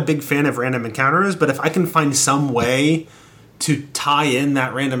 I'm not a big fan of random encounters, but if I can find some way to tie in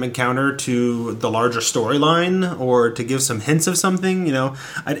that random encounter to the larger storyline, or to give some hints of something,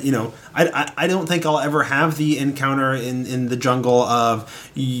 I don't think I'll ever have the encounter in the jungle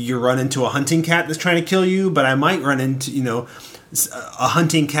of you run into a hunting cat that's trying to kill you, but I might run into, a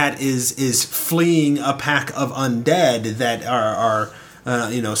hunting cat is fleeing a pack of undead that are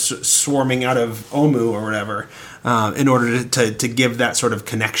swarming out of Omu or whatever, in order to give that sort of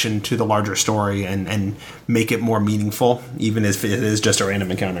connection to the larger story and make it more meaningful, even if it is just a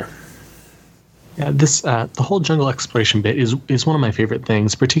random encounter. Yeah, this the whole jungle exploration bit is one of my favorite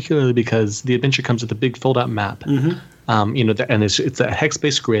things, particularly because the adventure comes with a big fold-out map. Mm-hmm. And it's a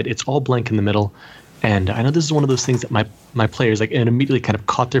hex-based grid. It's all blank in the middle. And I know this is one of those things that my players and immediately kind of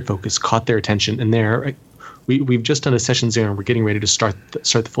caught their focus, caught their attention, and we've just done a session 0 and we're getting ready to start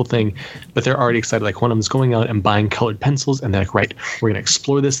the full thing, but they're already excited. Like, one of them's going out and buying colored pencils, and they're like, right, we're going to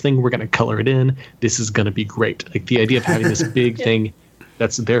explore this thing, we're going to color it in, this is going to be great. Like, the idea of having this big thing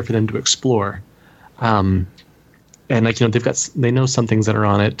that's there for them to explore. And they know some things that are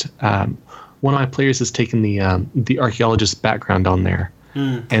on it. One of my players has taken the archaeologist background on there.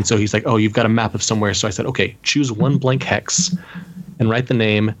 And so he's like, oh, you've got a map of somewhere. So I said, okay, choose one blank hex and write the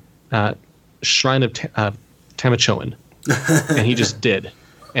name, Shrine of Tamachoan. And he just did.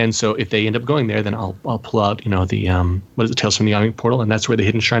 And so if they end up going there, then I'll pull out, the Tales from the Yawning Portal, and that's where the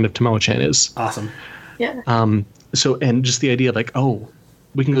hidden Shrine of Tamao-chan is. Awesome. Yeah. And just the idea of like, oh,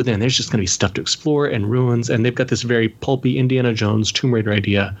 we can go there and there's just going to be stuff to explore and ruins, and they've got this very pulpy Indiana Jones Tomb Raider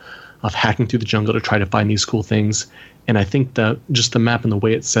idea of hacking through the jungle to try to find these cool things. And I think just the map and the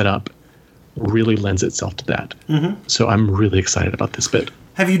way it's set up really lends itself to that. Mm-hmm. So I'm really excited about this bit.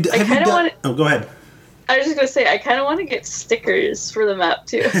 Have you done? Oh, go ahead. I was just going to say, I kind of want to get stickers for the map,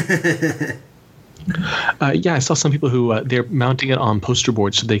 too. Yeah, I saw some people who they're mounting it on poster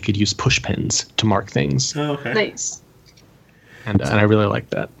boards so they could use push pins to mark things. Oh, okay. Nice. And I really like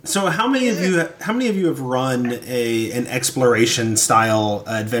that. So how many of you have run an exploration style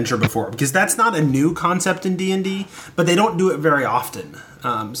adventure before? Because that's not a new concept in D&D, but they don't do it very often.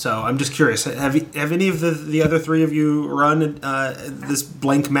 So I'm just curious. Have any of the other three of you run this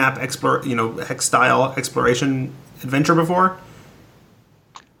blank map hex style exploration adventure before?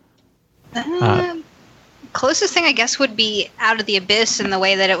 Closest thing I guess would be Out of the Abyss, in the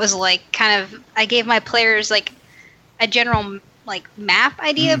way that it was like kind of, I gave my players like a general like map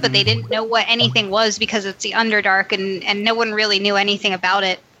idea, but they didn't know what anything was because it's the Underdark and no one really knew anything about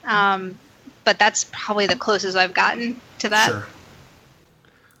it. But that's probably the closest I've gotten to that. Sure.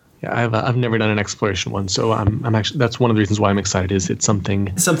 Yeah, I've never done an exploration one, so I'm actually, that's one of the reasons why I'm excited. Is it's something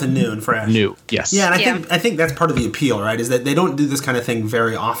new and fresh. New, yes. Yeah, and I think that's part of the appeal, right? Is that they don't do this kind of thing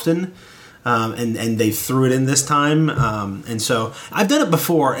very often, and they threw it in this time. And so I've done it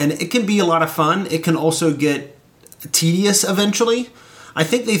before, and it can be a lot of fun. It can also get tedious eventually. I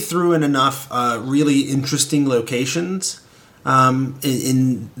think they threw in enough really interesting locations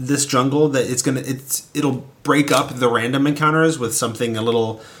in this jungle that it'll break up the random encounters with something a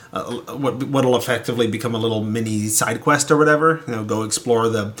little what'll effectively become a little mini side quest or whatever. Go explore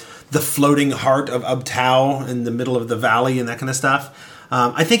the floating heart of Ubtao in the middle of the valley and that kind of stuff.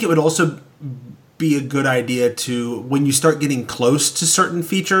 I think it would also be a good idea to, when you start getting close to certain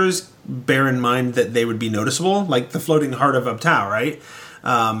features, bear in mind that they would be noticeable, like the floating heart of Ubtao, right?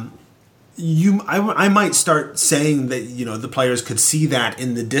 I might start saying that the players could see that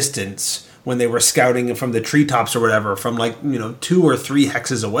in the distance when they were scouting from the treetops or whatever, from 2 or 3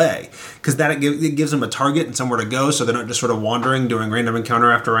 hexes away, because it gives them a target and somewhere to go, so they're not just sort of wandering, doing random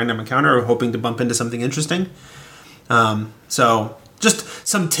encounter after random encounter, or hoping to bump into something interesting. So just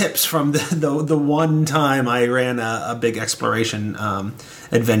some tips from the one time I ran a big exploration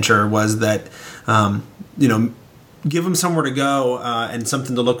adventure was that give them somewhere to go and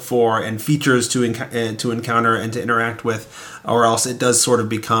something to look for and features to encounter and to interact with, or else it does sort of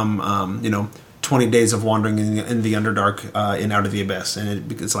become 20 days of wandering in the Underdark in Out of the Abyss,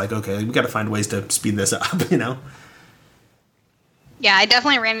 and it's like, okay, we got to find ways to speed this up, Yeah, I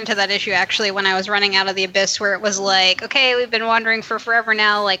definitely ran into that issue actually when I was running Out of the Abyss, where it was like, okay, we've been wandering for forever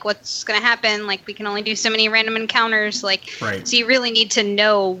now, like what's going to happen? Like we can only do so many random encounters, right. So you really need to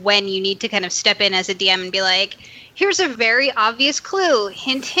know when you need to kind of step in as a DM and be like, here's a very obvious clue,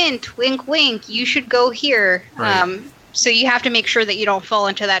 hint, hint, wink, wink, you should go here. Right. So you have to make sure that you don't fall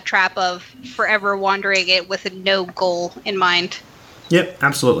into that trap of forever wandering it with no goal in mind. Yep,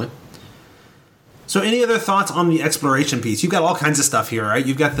 absolutely. So any other thoughts on the exploration piece? You've got all kinds of stuff here, right?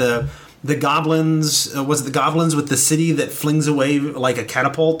 You've got the goblins. Was it the goblins with the city that flings away like a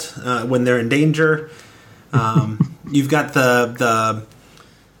catapult when they're in danger? You've got the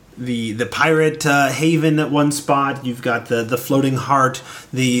pirate haven at one spot. You've got the floating heart.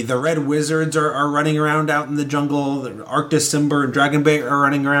 The red wizards are running around out in the jungle. The Arctis Cimber and Dragonbait are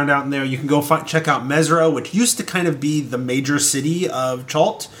running around out in there. You can go check out Mesro, which used to kind of be the major city of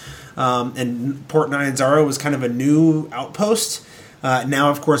Chult. And Port Nyanzaro was kind of a new outpost.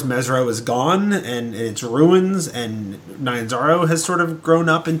 Now, of course, Mesro is gone and it's ruins, and Nyanzaro has sort of grown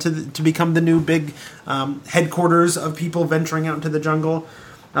up to become the new big headquarters of people venturing out into the jungle.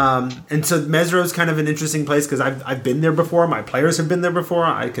 And so Mesro is kind of an interesting place because I've been there before. My players have been there before.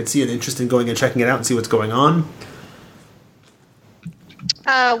 I could see an interest in going and checking it out and see what's going on.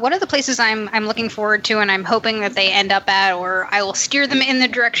 One of the places I'm looking forward to, and I'm hoping that they end up at, or I will steer them in the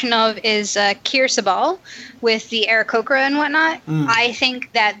direction of, is Kier Sabal with the Aarakocra and whatnot. I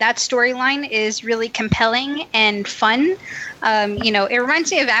think that storyline is really compelling and fun. It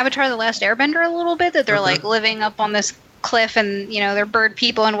reminds me of Avatar: The Last Airbender a little bit, that they're like living up on this cliff, and they're bird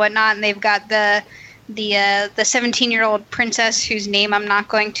people and whatnot, and they've got the 17-year-old princess whose name I'm not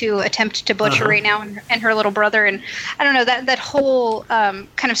going to attempt to butcher right now, and her little brother. And I don't know, that whole kind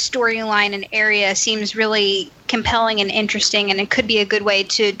of storyline and area seems really compelling and interesting, and it could be a good way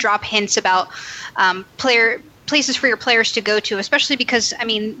to drop hints about places for your players to go to, especially because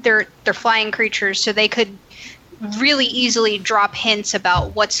they're flying creatures, so they could really easily drop hints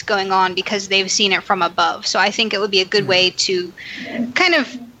about what's going on because they've seen it from above. So I think it would be a good way to kind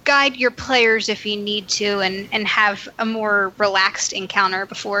of guide your players if you need to, and have a more relaxed encounter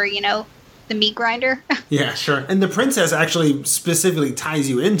before, the meat grinder. Yeah, sure. And the princess actually specifically ties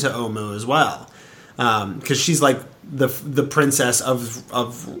you into Omu as well. Because she's like the princess of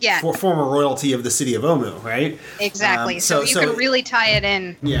former royalty of the city of Omu, right? Exactly. So you can really tie it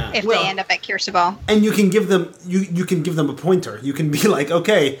in if they end up at Kier Sabal. And you can give them you can give them a pointer. You can be like,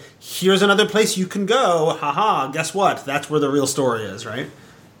 okay, here's another place you can go. Haha, guess what? That's where the real story is, right?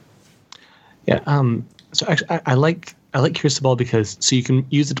 Yeah. So actually, I like Kier Sabal because you can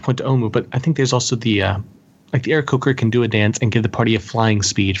use it to point to Omu, but I think there's also the Aarakocra can do a dance and give the party a flying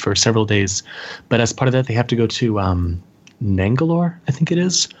speed for several days, but as part of that, they have to go to Nangalore, I think it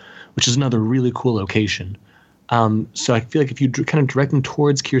is, which is another really cool location. So I feel like if you kind of direct them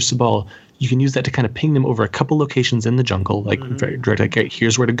towards Kier Sabal, you can use that to kind of ping them over a couple locations in the jungle, very direct, like,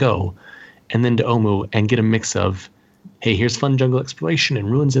 here's where to go, and then to Omu, and get a mix of, hey, here's fun jungle exploration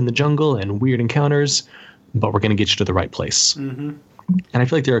and ruins in the jungle and weird encounters, but we're going to get you to the right place. Mm-hmm. And I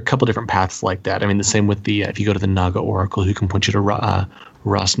feel like there are a couple different paths like that. The same with the if you go to the Naga Oracle, who can point you to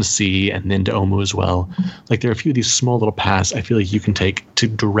Ras Nsi and then to Omu as well. Like, there are a few of these small little paths I feel like you can take to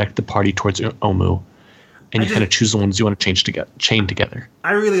direct the party towards Omu, and you kind of choose the ones you want to chain together.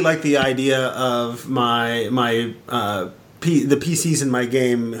 I really like the idea of the PCs in my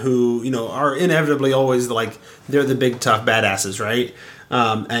game who, are inevitably always like, they're the big tough badasses, right?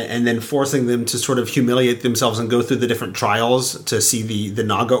 And then forcing them to sort of humiliate themselves and go through the different trials to see the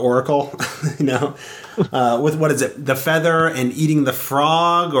Naga Oracle, with what is it, the feather and eating the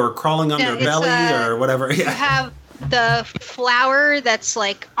frog or crawling on their belly or whatever. Yeah. You have the flower that's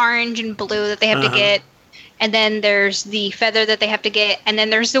like orange and blue that they have to get, and then there's the feather that they have to get, and then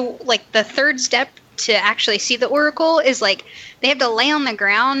there's the third step to actually see the Oracle is like they have to lay on the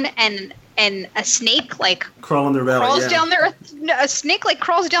ground and a snake crawls down their a snake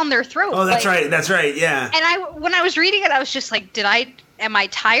crawls down their throat. Oh, that's right, yeah. And when I was reading it, I was just like, am I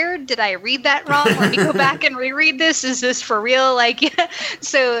tired? Did I read that wrong? Let me go back and reread this. Is this for real?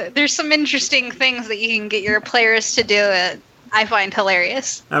 So there's some interesting things that you can get your players to do. I find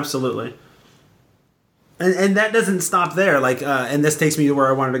hilarious. Absolutely. And that doesn't stop there. And this takes me to where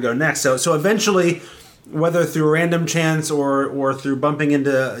I wanted to go next. So eventually, whether through random chance or through bumping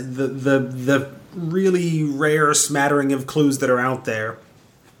into the really rare smattering of clues that are out there,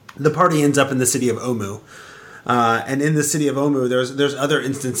 the party ends up in the city of Omu. And in the city of Omu, there's other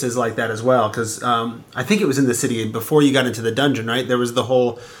instances like that as well. Because I think it was in the city before you got into the dungeon, right? There was the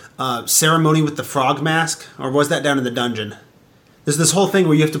whole ceremony with the frog mask, or was that down in the dungeon? There's this whole thing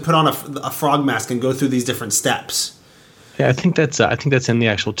where you have to put on a frog mask and go through these different steps. Yeah, I think that's in the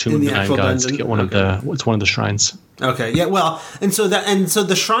actual Tomb of the Nine Gods to get one of the shrines. Okay, yeah, well, and so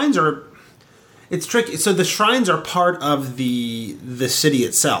the shrines are, it's tricky. So the shrines are part of the city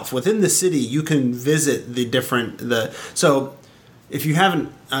itself. Within the city, you can visit so if you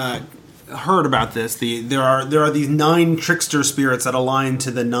haven't heard about this, there are these 9 trickster spirits that align to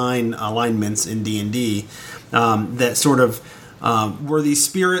the 9 alignments in D&D that sort of were these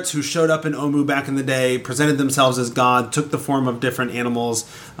spirits who showed up in Omu back in the day, presented themselves as God, took the form of different animals,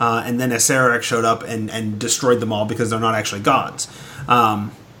 and then Acererak showed up and destroyed them all because they're not actually gods.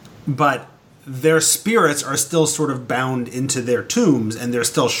 But their spirits are still sort of bound into their tombs, and there's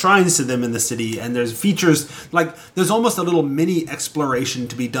still shrines to them in the city, and there's features, like, there's almost a little mini exploration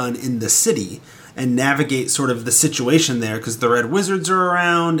to be done in the city and navigate sort of the situation there, because the Red Wizards are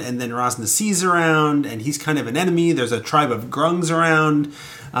around, and then Ras Nasi's around, and he's kind of an enemy. There's a tribe of Grungs around,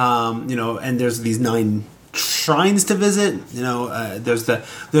 and there's these 9 shrines to visit. There's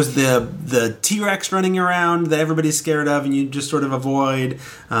the T-Rex running around that everybody's scared of, and you just sort of avoid.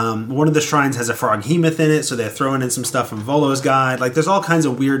 One of the shrines has a Froghemoth in it, so they're throwing in some stuff from Volo's Guide. Like, there's all kinds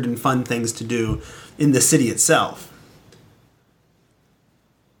of weird and fun things to do in the city itself.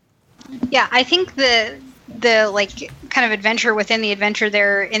 Yeah, I think the like kind of adventure within the adventure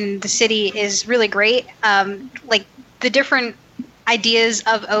there in the city is really great. Like the different ideas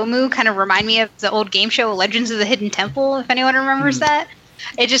of Omu kind of remind me of the old game show Legends of the Hidden Temple, if anyone remembers that.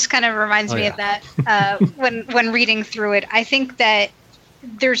 It just kind of reminds me of that when reading through it. I think that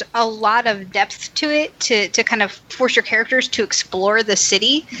there's a lot of depth to it to kind of force your characters to explore the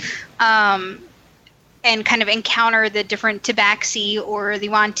city. And kind of encounter the different Tabaxi or the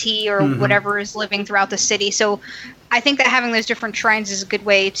Yuan-Ti or whatever is living throughout the city. So I think that having those different shrines is a good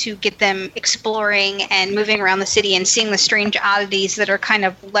way to get them exploring and moving around the city and seeing the strange oddities that are kind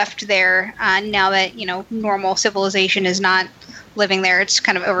of left there now that, normal civilization is not living there. It's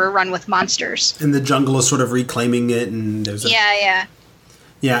kind of overrun with monsters. And the jungle is sort of reclaiming it, and there's Yeah,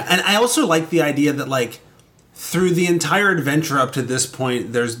 and I also like the idea that, like, through the entire adventure up to this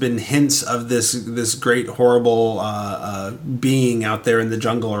point, there's been hints of this great, horrible being out there in the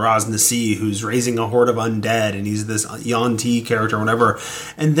jungle, Ras Nasi, who's raising a horde of undead, and he's this Yuan-Ti character or whatever.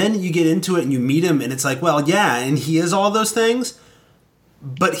 And then you get into it and you meet him, and it's like, well, yeah, and he is all those things,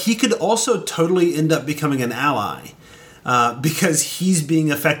 but he could also totally end up becoming an ally, because he's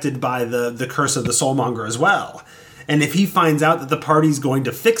being affected by the curse of the Soulmonger as well. And if he finds out that the party's going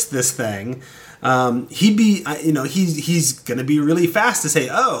to fix this thing, he's going to be really fast to say,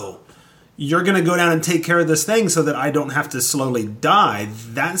 oh, you're going to go down and take care of this thing so that I don't have to slowly die.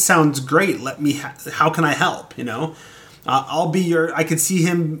 That sounds great. How can I help? I'll be I could see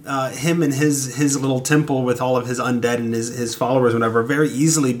him in his little temple with all of his undead and his followers, whatever, very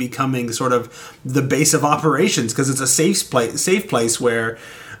easily becoming sort of the base of operations, because it's a safe place where,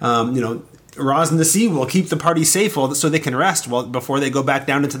 Ras Nasi will keep the party safe so they can rest before they go back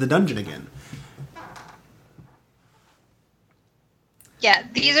down into the dungeon again. Yeah,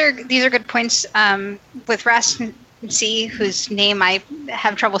 these are good points. With Ras Nasi, whose name I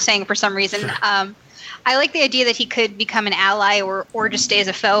have trouble saying for some reason, sure. I like the idea that he could become an ally or just stay as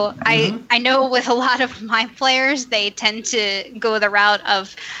a foe. Mm-hmm. I know with a lot of my players, they tend to go the route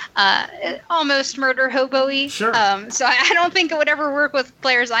of almost murder hobo-y. Sure. So I don't think it would ever work with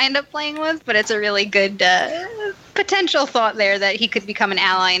players I end up playing with, but it's a really good potential thought there that he could become an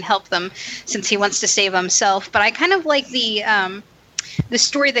ally and help them since he wants to save himself. But I kind of like the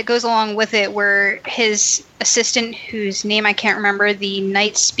story that goes along with it, where his assistant, whose name I can't remember, the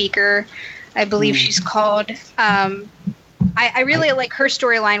Night Speaker, I believe she's called. I really like her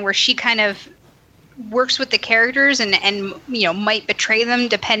storyline, where she kind of works with the characters and might betray them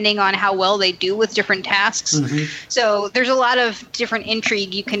depending on how well they do with different tasks. Mm-hmm. So there's a lot of different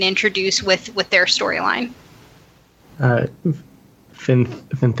intrigue you can introduce with their storyline.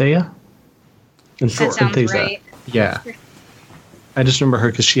 Finthea? That sounds right. Yeah. I just remember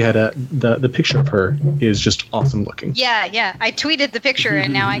her because she had the picture of her is just awesome looking. Yeah. I tweeted the picture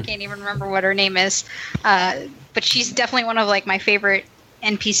and now I can't even remember what her name is. But she's definitely one of like my favorite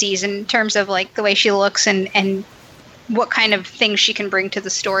NPCs in terms of like the way she looks and what kind of things she can bring to the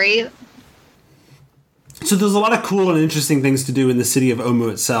story. So there's a lot of cool and interesting things to do in the city of Omu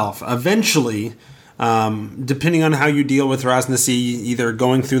itself. Eventually, depending on how you deal with Ras Nasi, either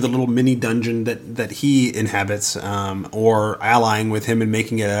going through the little mini dungeon that he inhabits, or allying with him and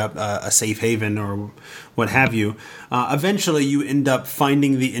making it a safe haven or what have you, eventually you end up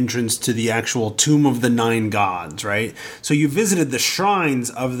finding the entrance to the actual Tomb of the Nine Gods, right? So you visited the shrines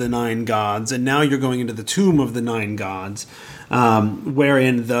of the Nine Gods, and now you're going into the Tomb of the Nine Gods,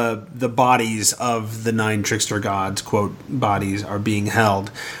 wherein the bodies of the 9 trickster gods, quote, bodies, are being held.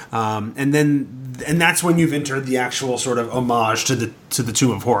 And that's when you've entered the actual sort of homage to the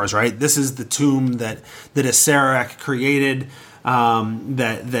Tomb of Horrors, right? This is the tomb that Acererak created,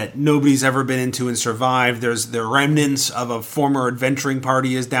 that nobody's ever been into and survived. There's the remnants of a former adventuring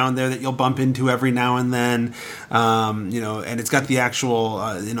party is down there that you'll bump into every now and then, and it's got the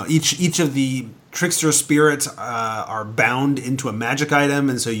actual, each of the trickster spirits are bound into a magic item,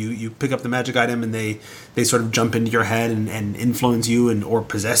 and so you pick up the magic item and they sort of jump into your head and influence you or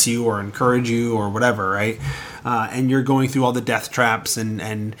possess you or encourage you or whatever, right? And you're going through all the death traps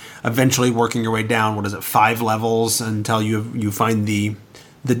and eventually working your way down, 5 levels until you find the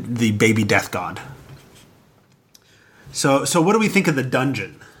baby death god. So what do we think of the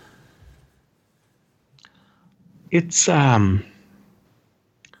dungeon? It's so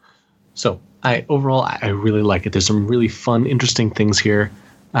I really like it. There's some really fun, interesting things here.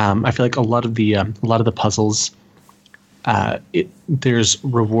 I feel like a lot of the puzzles, there's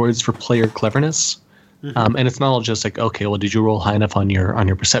rewards for player cleverness, and it's not all just like, okay, well, did you roll high enough on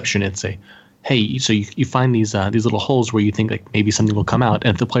your perception? It's hey, so you find these little holes where you think like maybe something will come out,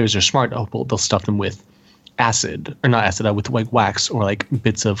 and if the players are smart, well, they'll stuff them with acid, or not acid, with like wax or like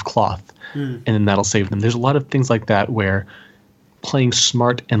bits of cloth, and then that'll save them. There's a lot of things like that where playing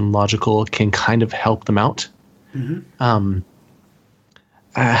smart and logical can kind of help them out.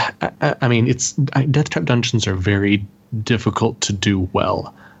 I mean, Death Trap dungeons are very difficult to do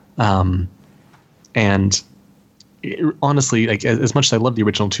well, and honestly, like as much as I love the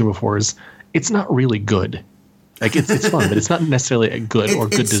original Tomb of Horrors, it's not really good. Like it's fun, but it's not necessarily a good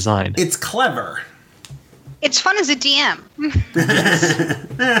good design. It's clever. It's fun as a DM.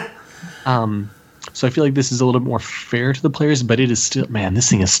 So I feel like this is a little bit more fair to the players, but it is still, man, this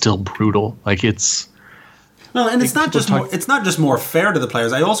thing is still brutal. Like it's. Well, and it's not just more fair to the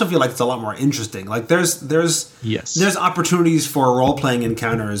players. I also feel like it's a lot more interesting. Like there's opportunities for role playing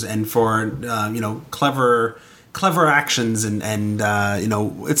encounters and for clever actions and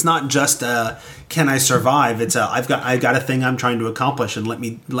it's not just can I survive? It's I've got a thing I'm trying to accomplish, and let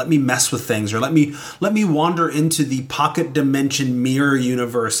me mess with things, or let me wander into the pocket dimension mirror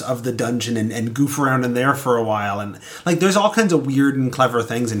universe of the dungeon and goof around in there for a while. And like there's all kinds of weird and clever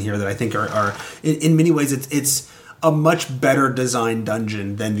things in here that I think are in many ways it's a much better designed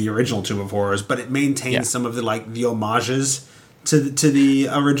dungeon than the original Tomb of Horrors, but it maintains some of the homages to the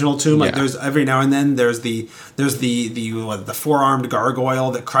original Tomb. Like there's every now and then there's the four-armed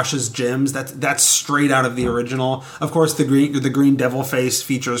gargoyle that crushes gems. That's straight out of the original. Of course, the green devil face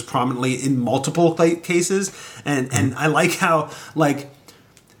features prominently in multiple cases, and I like how like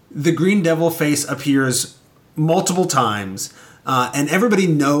the green devil face appears multiple times. And everybody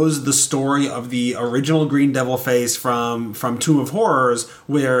knows the story of the original Green Devil face from Tomb of Horrors,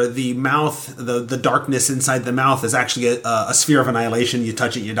 where the mouth, the darkness inside the mouth is actually a sphere of annihilation. You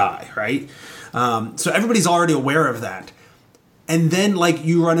touch it, you die, right? So everybody's already aware of that. And then, like,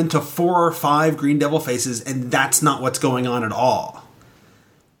 you run into 4 or 5 Green Devil faces, and that's not what's going on at all.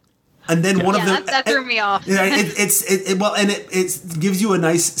 And then one of them that threw me off. It gives you a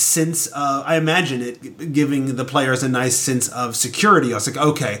nice sense. I imagine it giving the players a nice sense of security. I was like,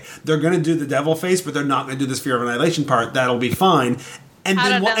 okay, they're going to do the devil face, but they're not going to do the sphere of annihilation part. That'll be fine. And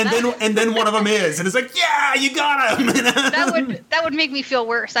then one of them is, and it's like, yeah, you got him. That would make me feel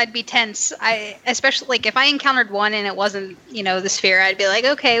worse. I'd be tense. Especially like if I encountered one and it wasn't the sphere, I'd be like,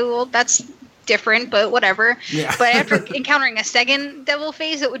 okay, well that's different, but whatever. Yeah. But after encountering a second devil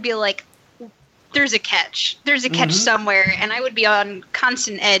face, it would be like there's a catch somewhere, and I would be on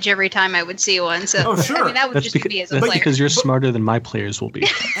constant edge every time I would see one. So I mean, that would just be as a player. Because you're smarter than my players will be.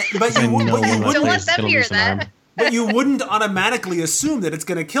 But you don't let them hear that. But you wouldn't automatically assume that it's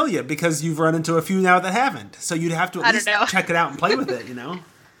going to kill you because you've run into a few now that haven't. So you'd have to at least check it out and play with it,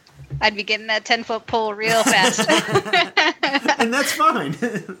 I'd be getting that 10-foot pole real fast. And that's fine.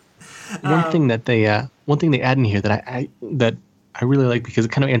 One thing they add in here that I really like, because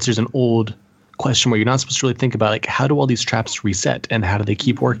it kind of answers an old question where you're not supposed to really think about like how do all these traps reset and how do they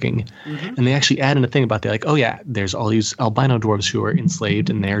keep working, and they actually add in a thing about like, oh yeah, there's all these albino dwarves who are enslaved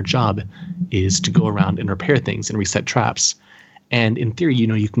and their job is to go around and repair things and reset traps, and in theory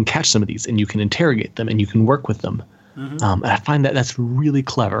you can catch some of these and you can interrogate them and you can work with them, and I find that that's really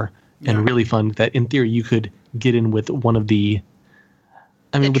clever and really fun, that in theory you could get in with one of the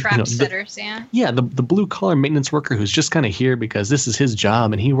trap setters, the blue collar maintenance worker who's just kind of here because this is his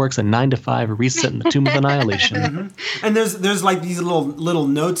job, and he works a 9 to 5 reset in the Tomb of Annihilation. And there's like these little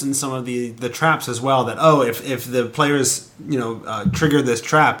notes in some of the traps as well that if the players trigger this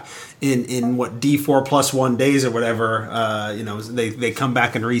trap in what D4 plus 1 days or whatever, they come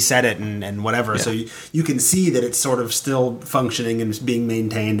back and reset it and whatever. So you can see that it's sort of still functioning and being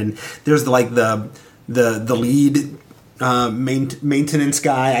maintained. And there's like the lead maintenance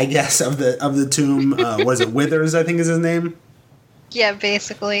guy, I guess, of the tomb. Was it Withers, I think is his name? Yeah,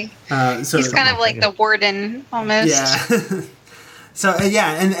 basically. He's kind of like the warden almost. Yeah. So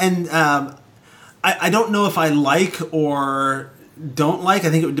and I don't know if I like or don't like, I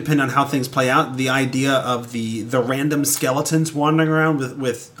think it would depend on how things play out, the idea of the random skeletons wandering around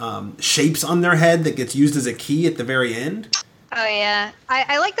with shapes on their head that gets used as a key at the very end. Oh yeah,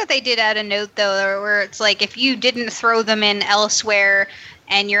 I like that they did add a note though, where it's like if you didn't throw them in elsewhere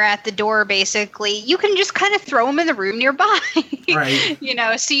and you're at the door, basically, you can just kind of throw them in the room nearby. Right. You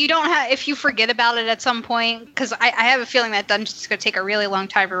know, so you don't have, if you forget about it at some point, because I have a feeling that dungeon's going to take a really long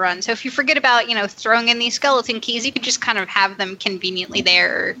time to run. So if you forget about, you know, throwing in these skeleton keys, you could just kind of have them conveniently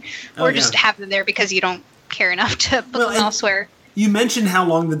there, or just have them there because you don't care enough to put them elsewhere. You mentioned how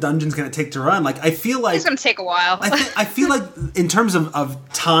long the dungeon's going to take to run. Like, I feel like it's going to take a while. I feel like in terms of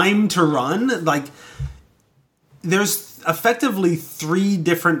time to run, like, there's effectively 3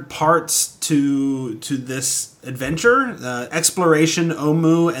 different parts to this adventure: exploration,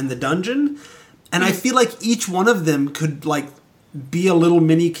 Omu, and the dungeon. And I feel like each one of them could like be a little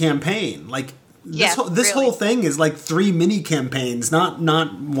mini campaign. Like this whole thing is like 3 mini campaigns, not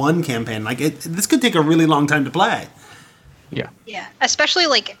one campaign. Like this could take a really long time to play. Yeah. Yeah, especially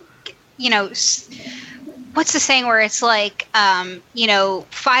like, you know, what's the saying where it's like, you know,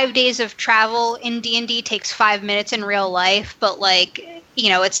 5 days of travel in D&D takes 5 minutes in real life, but like, you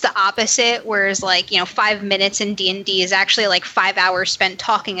know, it's the opposite, whereas like, you know, 5 minutes in D&D is actually like 5 hours spent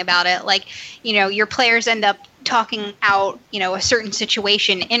talking about it. Like, you know, your players end up talking out, you know, a certain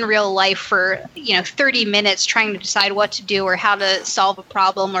situation in real life for, you know, 30 minutes trying to decide what to do or how to solve a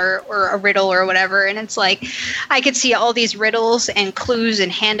problem or a riddle or whatever. And it's like, I could see all these riddles and clues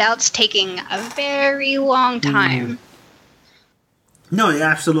and handouts taking a very long time. No, yeah,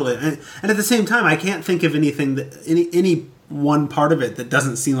 absolutely. And at the same time, I can't think of anything that any one part of it that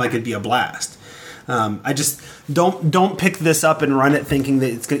doesn't seem like it'd be a blast. I just don't pick this up and run it thinking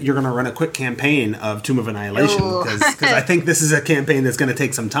that you're going to run a quick campaign of Tomb of Annihilation, because I think this is a campaign that's going to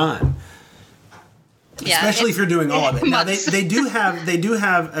take some time. Yeah, especially if you're doing all of it. Now they do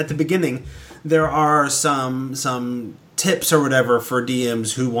have at the beginning, there are some tips or whatever for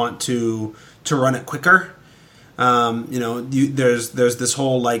DMs who want to run it quicker. You know, there's this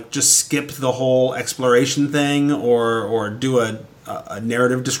whole like just skip the whole exploration thing or do a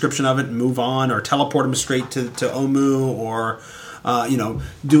narrative description of it and move on, or teleport them straight to Omu, or you know,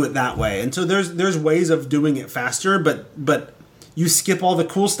 do it that way. And so there's ways of doing it faster, but you skip all the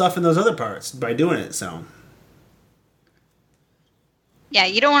cool stuff in those other parts by doing it. So yeah,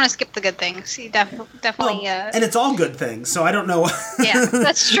 you don't want to skip the good things. You definitely. And it's all good things, so I don't know. Yeah,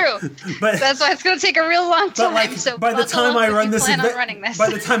 that's true. But that's why it's going to take a real long time. Like, so by the time I run this, by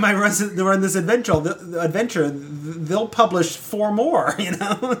the time I run this adventure, they'll publish 4 more. You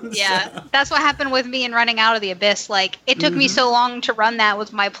know. Yeah, so. That's what happened with me in Running Out of the Abyss. Like, it took me so long to run that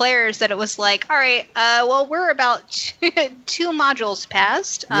with my players that it was like, all right, well, we're about 2 modules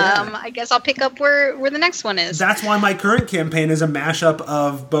past. Yeah. I guess I'll pick up where the next one is. That's why my current campaign is a mashup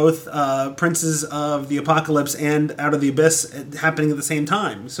of both Princes of the Apocalypse and Out of the Abyss happening at the same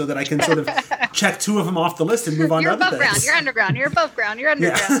time, so that I can sort of check 2 of them off the list and move on to other things. You're above ground, you're underground, you're above ground, you're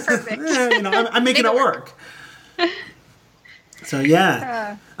underground. Yeah. Perfect. Yeah, you know, I'm making it work. So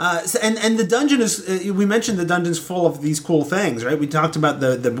yeah, and the dungeon is. We mentioned the dungeon's full of these cool things, right? We talked about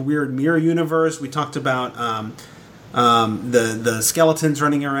the weird mirror universe. We talked about the skeletons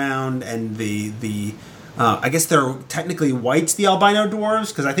running around, and the I guess they're technically whites, the albino dwarves,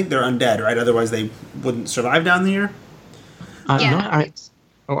 because I think they're undead, right? Otherwise they wouldn't survive down here. Yeah.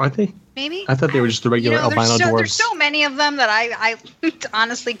 Are they? Maybe. I thought they were just the regular albino dwarves. There's so many of them that I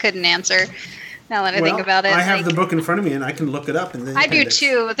honestly couldn't answer. Now that I think about it, I have the book in front of me and I can look it up. I do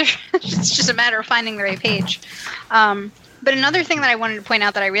too. It's just a matter of finding the right page. But another thing that I wanted to point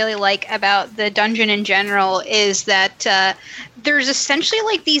out that I really like about the dungeon in general is that there's essentially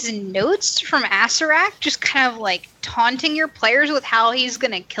like these notes from Acererak just kind of like taunting your players with how he's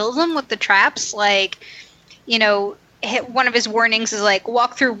going to kill them with the traps. Like, you know, one of his warnings is like,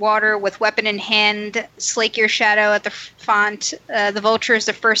 walk through water with weapon in hand, slake your shadow at the font, the vulture is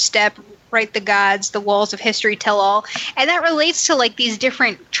the first step, write the gods, the walls of history tell all. And that relates to like these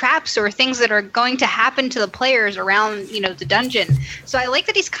different traps or things that are going to happen to the players around, you know, the dungeon. So I like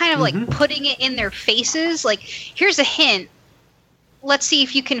that he's kind of like putting it in their faces. Like, here's a hint. Let's see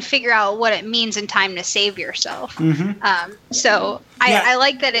if you can figure out what it means in time to save yourself. So I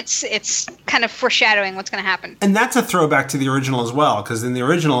like that it's kind of foreshadowing what's going to happen. And that's a throwback to the original as well, because in the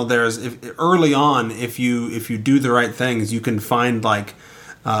original, early on, if you do the right things, you can find like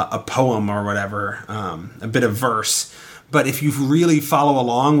a poem or whatever, a bit of verse. But if you really follow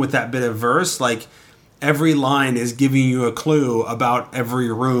along with that bit of verse, like every line is giving you a clue about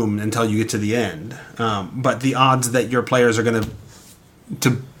every room until you get to the end. But the odds that your players are going to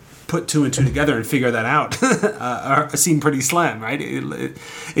put two and two together and figure that out seem pretty slim, right?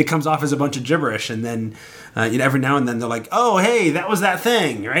 It comes off as a bunch of gibberish, and then every now and then they're like, oh, hey, that was that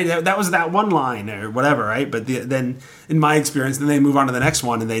thing, right? That was that one line or whatever, right? But then in my experience, then they move on to the next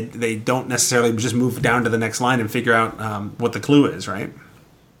one, and they don't necessarily just move down to the next line and figure out what the clue is, right?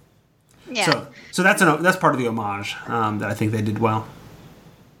 Yeah. So that's part of the homage that I think they did well.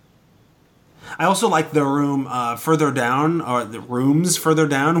 I also like the room further down, or the rooms further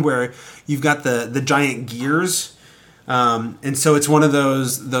down, where you've got the giant gears, and so it's one of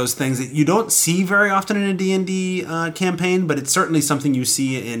those things that you don't see very often in a D&D campaign, but it's certainly something you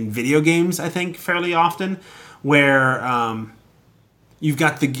see in video games, I think, fairly often, where you've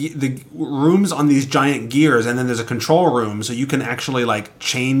got the rooms on these giant gears, and then there's a control room, so you can actually like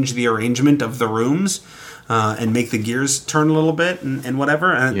change the arrangement of the rooms and make the gears turn a little bit and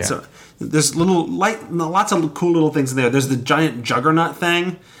whatever. And so there's lots of cool little things there. There's the giant juggernaut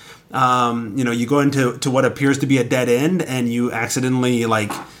thing. You go into what appears to be a dead end, and you accidentally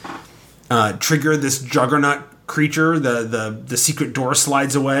trigger this juggernaut creature. The secret door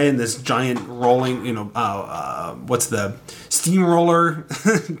slides away, and this giant rolling, what's the steamroller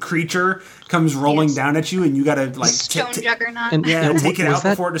creature comes rolling down at you, and you got to stone juggernaut. Take it out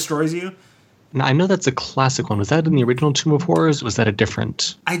before it destroys you. Now, I know that's a classic one. Was that in the original Tomb of Horrors? Was that a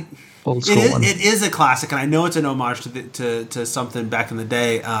different old school one? It is a classic, and I know it's an homage to something back in the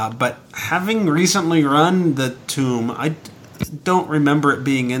day. But having recently run the Tomb, I don't remember it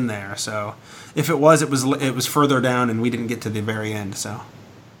being in there. So if it was further down, and we didn't get to the very end. So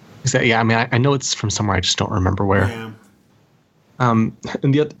yeah, I mean, I know it's from somewhere. I just don't remember where. Yeah. And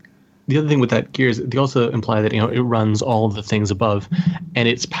the other thing with that gears, they also imply that it runs all of the things above, and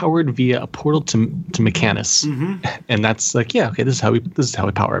it's powered via a portal to Mechanus, and that's like, this is how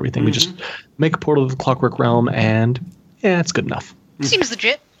we power everything. We just make a portal to the Clockwork Realm, and it's good enough. Seems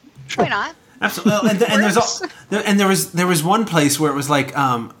legit. Why not? Absolutely. And there was one place where it was like,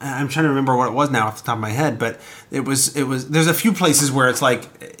 I'm trying to remember what it was now off the top of my head, but it was there's a few places where it's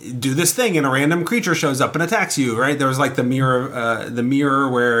like, do this thing and a random creature shows up and attacks you, right? There was like the mirror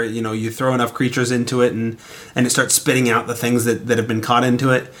where you throw enough creatures into it and it starts spitting out the things that have been caught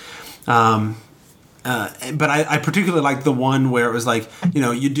into it. But I particularly like the one where it was like,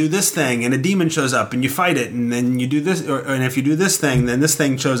 you do this thing and a demon shows up and you fight it, and then you do this, and if you do this thing, then this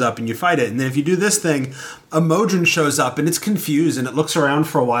thing shows up and you fight it, and then if you do this thing, a Modron shows up and it's confused and it looks around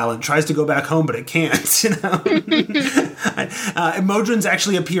for a while and tries to go back home, but it can't. Modrons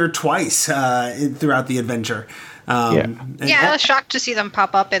actually appear twice throughout the adventure. I was shocked to see them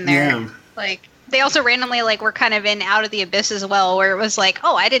pop up in there. Yeah. They also randomly were kind of in Out of the Abyss as well, where it was like,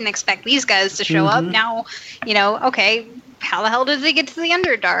 oh, I didn't expect these guys to show up. Now, okay, how the hell did they get to the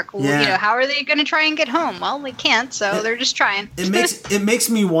Underdark? Well, how are they going to try and get home? Well, they can't, so they're just trying. It makes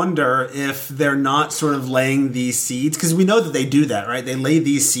me wonder if they're not sort of laying these seeds, because we know that they do that, right? They lay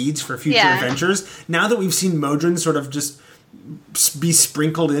these seeds for future adventures. Now that we've seen Modron sort of just be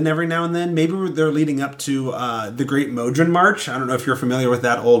sprinkled in every now and then, maybe they're leading up to the Great Modron March. I don't know if you're familiar with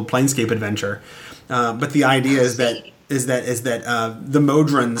that old Planescape adventure, but the idea is that the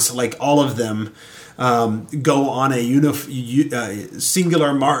Modrons, like all of them, go on a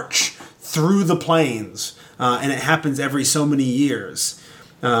singular march through the plains, and it happens every so many years.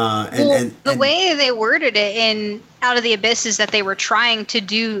 The way they worded it in Out of the Abyss is that they were trying to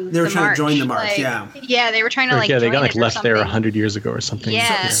do They were trying march. to join the march, Yeah, they were trying to they join got left there something. 100 years ago or something.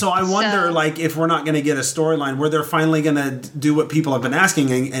 Yeah. So I wonder, if we're not going to get a storyline where they're finally going to do what people have been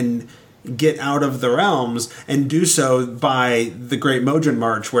asking and get out of the realms, and do so by the Great Modron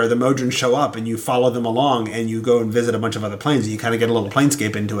March, where the Modrons show up and you follow them along and you go and visit a bunch of other planes and you kind of get a little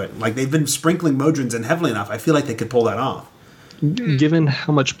Planescape into it. They've been sprinkling Modrons in heavily enough. I feel like they could pull that off. Given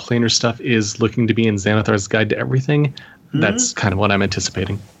how much planar stuff is looking to be in Xanathar's Guide to Everything, that's kind of what I'm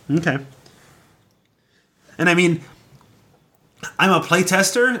anticipating. Okay. And I mean, I'm a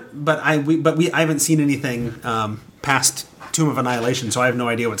playtester, but I haven't seen anything past Tomb of Annihilation, so I have no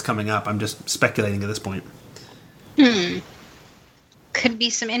idea what's coming up. I'm just speculating at this point. Could be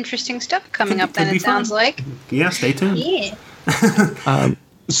some interesting stuff coming up then, it sounds like. Yeah, stay tuned. Yeah.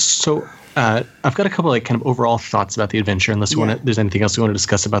 So I've got a couple kind of overall thoughts about the adventure, unless there's anything else you want to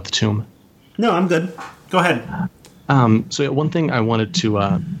discuss about the tomb. No, I'm good. Go ahead. One thing I wanted to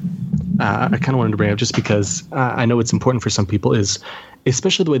I kind of wanted to bring up, just because I know it's important for some people, is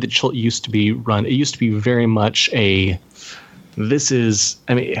especially the way that Chult used to be run. It used to be very much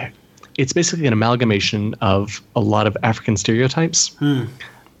it's basically an amalgamation of a lot of African stereotypes.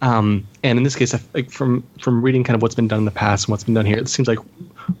 And in this case, from reading kind of what's been done in the past and what's been done here, it seems like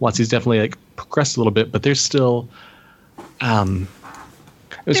WotC's definitely progressed a little bit, but there's still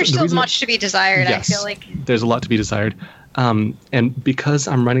There's still much to be desired. Yes, I feel like there's a lot to be desired, and because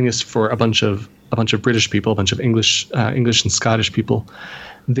I'm writing this for a bunch of British people, a bunch of English and Scottish people,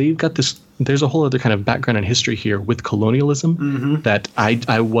 they've got this. There's a whole other kind of background and history here with colonialism that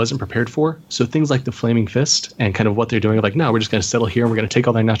I wasn't prepared for. So things like the Flaming Fist and kind of what they're doing, like, no, we're just going to settle here and we're going to take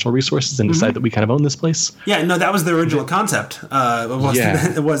all their natural resources and decide that we kind of own this place. Yeah, no, that was the original concept.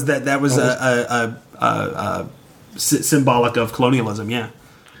 It was symbolic of colonialism. Yeah.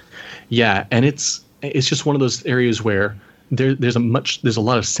 Yeah, and it's just one of those areas where there's a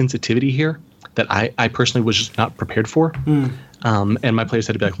lot of sensitivity here that I personally was just not prepared for. And my players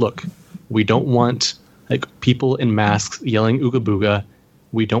had to be like, look, we don't want like people in masks yelling ooga booga.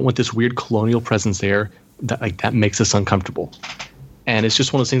 We don't want this weird colonial presence there that makes us uncomfortable. And it's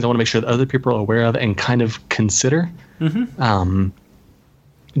just one of those things I want to make sure that other people are aware of and kind of consider.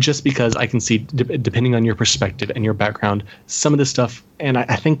 Just because I can see, depending on your perspective and your background, some of this stuff, and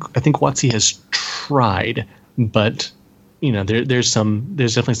I think WotC has tried, but there's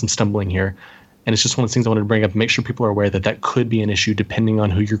definitely some stumbling here. And it's just one of the things I wanted to bring up, make sure people are aware that could be an issue depending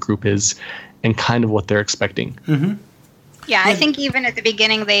on who your group is and kind of what they're expecting. Yeah, I think even at the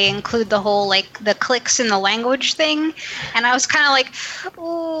beginning they include the whole like the clicks in the language thing, and I was kind of like,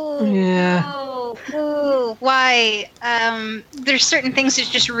 why? There's certain things that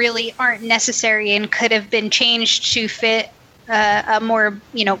just really aren't necessary and could have been changed to fit a more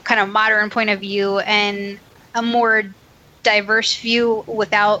kind of modern point of view and a more diverse view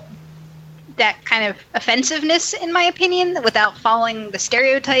without that kind of offensiveness, in my opinion, without following the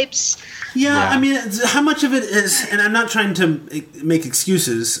stereotypes. Yeah, I mean, how much of it is, and I'm not trying to make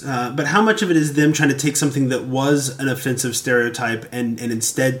excuses, but how much of it is them trying to take something that was an offensive stereotype and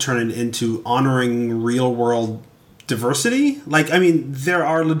instead turn it into honoring real-world diversity? Like, I mean, there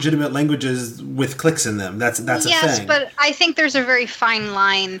are legitimate languages with clicks in them. That's a thing. Yes, but I think there's a very fine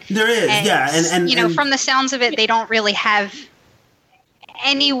line. There is, and from the sounds of it, they don't really have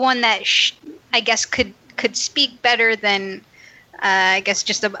anyone that I guess could speak better than I guess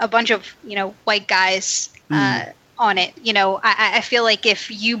just a bunch of white guys on it. I feel like if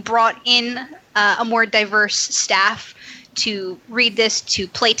you brought in a more diverse staff to read this, to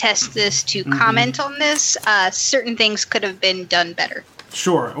play test this, to comment on this, certain things could have been done better.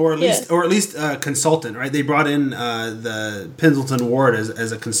 Sure, or at least a consultant, right? They brought in the Pendleton Ward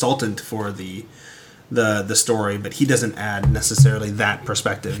as a consultant for the story, but he doesn't add necessarily that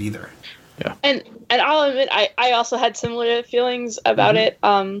perspective either. Yeah. And I'll admit, I also had similar feelings about it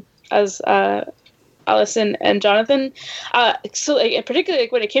as Allison and Jonathan. So particularly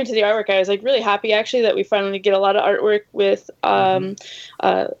when it came to the artwork, I was really happy actually that we finally get a lot of artwork with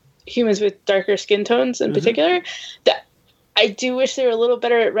humans with darker skin tones in particular. That I do wish they were a little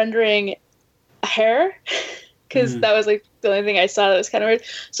better at rendering hair, because that was the only thing I saw that was kind of weird.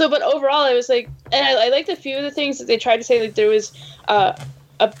 So, but overall, I was and I liked a few of the things that they tried to say. There was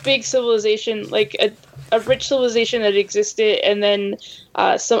a big civilization, a rich civilization that existed, and then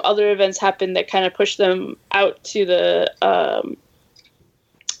some other events happened that kind of pushed them out to the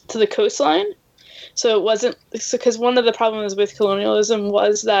coastline. So it wasn't because one of the problems with colonialism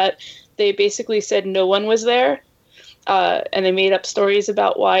was that they basically said no one was there, and they made up stories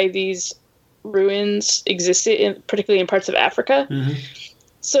about why these ruins existed, particularly in parts of Africa.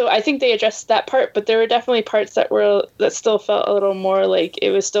 So I think they addressed that part, but there were definitely parts that still felt a little more like it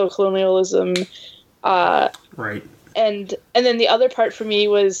was still colonialism. Right. And then the other part for me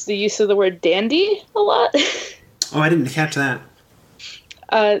was the use of the word dandy a lot. Oh, I didn't catch that.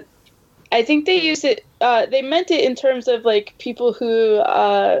 I think they used it, they meant it in terms of people who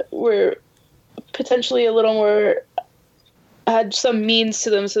were potentially a little more, had some means to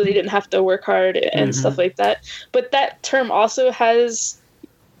them so they didn't have to work hard and stuff like that. But that term also has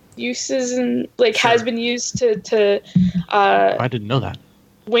uses and has been used to I didn't know that.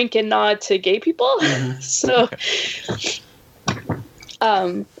 Wink and nod to gay people. So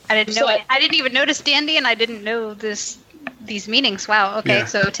I didn't know I didn't even notice dandy, and I didn't know these meanings. Wow. Okay. Yeah.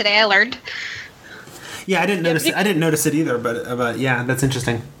 So today I learned. Yeah, I didn't notice it. I didn't notice it either, but yeah, that's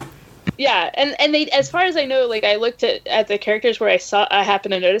interesting. Yeah, and they, as far as I know, I looked at the characters where I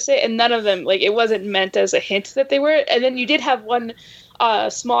happened to notice it, and none of them, it wasn't meant as a hint that they were. And then you did have one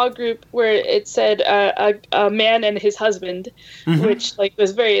small group where it said a man and his husband, which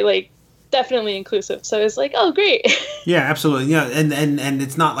was very definitely inclusive. So it's oh, great. Yeah, absolutely. Yeah, and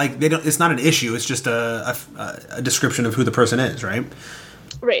it's not it's not an issue. It's just a description of who the person is, right?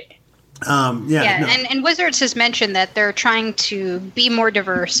 Right. And Wizards has mentioned that they're trying to be more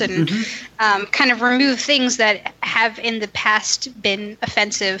diverse and kind of remove things that have in the past been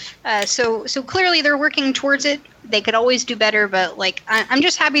offensive. So clearly they're working towards it. They could always do better, but like I'm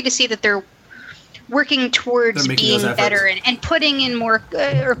just happy to see that they're working towards being better and putting in more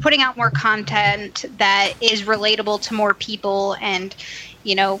or putting out more content that is relatable to more people, and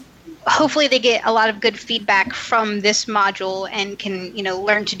hopefully they get a lot of good feedback from this module and can,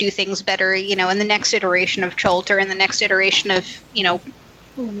 learn to do things better, in the next iteration of Chult or in the next iteration of,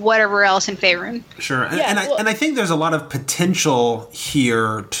 whatever else in Faerun. Sure. And I think there's a lot of potential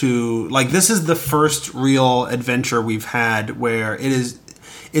here to, like, this is the first real adventure we've had where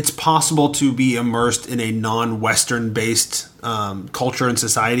it's possible to be immersed in a non-Western based culture and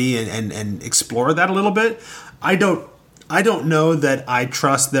society and explore that a little bit. I don't know that I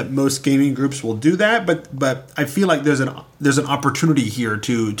trust that most gaming groups will do that, but I feel like there's an opportunity here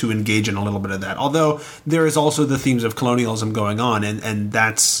to engage in a little bit of that. Although there is also the themes of colonialism going on, and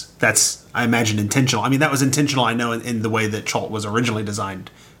that's I imagine intentional. I mean, that was intentional, I know, in the way that Chult was originally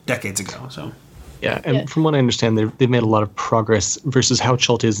designed decades ago. So from what I understand, they've made a lot of progress versus how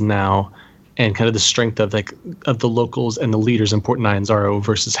Chult is now, and kind of the strength of the locals and the leaders in Port Nyanzaro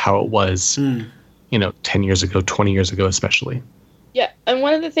versus how it was. 10 years ago, 20 years ago, especially. Yeah, and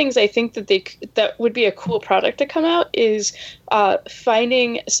one of the things I think that would be a cool product to come out is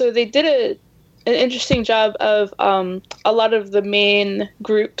finding. So they did an interesting job of a lot of the main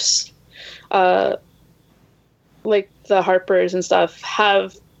groups, like the Harpers and stuff,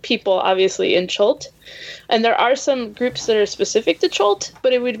 have people obviously in Chult, and there are some groups that are specific to Chult.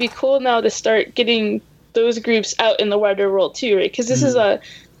 But it would be cool now to start getting those groups out in the wider world too, right? Because this is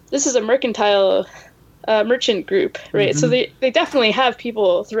a mercantile merchant group, right? So they definitely have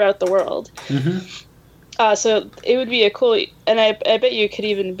people throughout the world. So it would be a cool, and I bet you could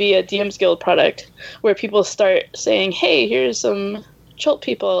even be a DM's Guild product where people start saying, hey, here's some Chult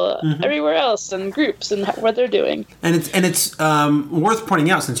people everywhere else and groups and what they're doing. And it's worth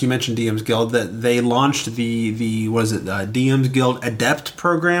pointing out, since you mentioned DM's Guild, that they launched the DM's Guild Adept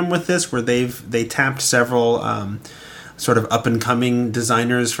program with this, where they tapped several sort of up-and-coming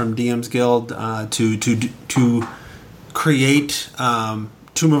designers from DM's Guild to create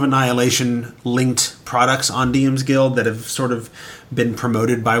Tomb of Annihilation linked products on DM's Guild that have sort of been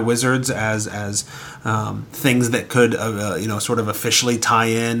promoted by Wizards as things that could sort of officially tie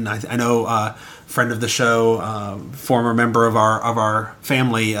in. I know friend of the show, former member of our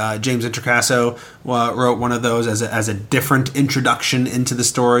family, James Introcaso, wrote one of those as a different introduction into the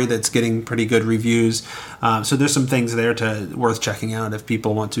story that's getting pretty good reviews. So there's some things there worth checking out if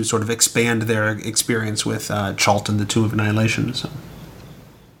people want to sort of expand their experience with Chult and the Tomb of Annihilation. So.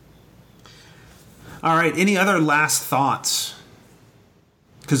 All right, any other last thoughts?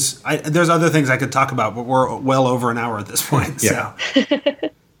 Because there's other things I could talk about, but we're well over an hour at this point. Yeah. So.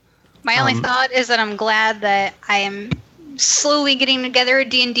 My only thought is that I'm glad that I am slowly getting together a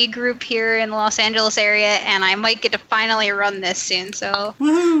D&D group here in the Los Angeles area, and I might get to finally run this soon. So,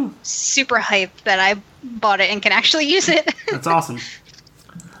 Woohoo! Super hyped that I bought it and can actually use it. That's awesome.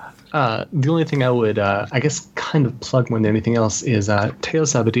 The only thing I would, I guess, kind of plug more than anything else is Teo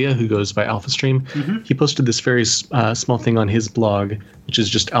Sabadia, who goes by AlphaStream. He posted this very small thing on his blog, which is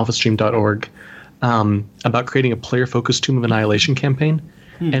just alphastream.org, about creating a player-focused Tomb of Annihilation campaign.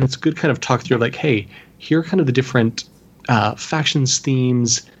 And it's a good kind of talk through, like, hey, here are kind of the different factions,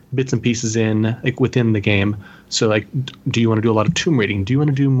 themes, bits and pieces within the game. So, like, do you want to do a lot of tomb raiding? Do you want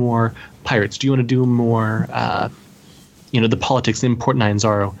to do more pirates? Do you want to do more, the politics in Port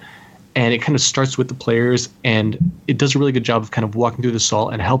Nyanzaro? And it kind of starts with the players, and it does a really good job of kind of walking through the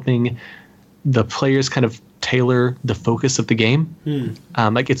salt and helping the players kind of tailor the focus of the game.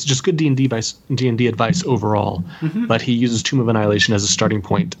 It's just good D&D advice overall, but he uses Tomb of Annihilation as a starting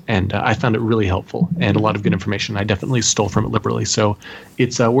point, and I found it really helpful and a lot of good information. I definitely stole from it liberally, so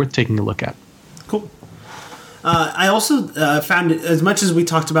it's worth taking a look at. Cool. I also found, as much as we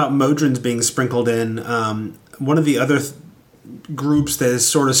talked about Modrons being sprinkled in, one of the other groups that is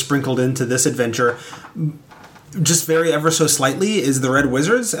sort of sprinkled into this adventure just very ever so slightly is the Red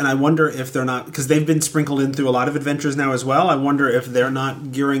Wizards, and I wonder if they're not, because they've been sprinkled in through a lot of adventures now as well, I wonder if they're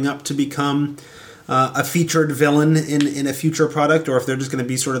not gearing up to become a featured villain in a future product, or if they're just going to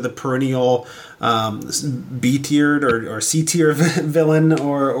be sort of the perennial B-tiered or C-tier villain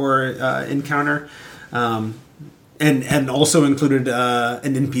or encounter. and also included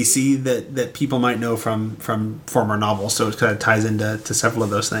an NPC that people might know from former novels, so it kind of ties into several of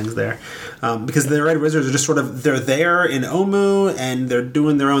those things there. Because the Red Wizards are just sort of, they're there in Omu, and they're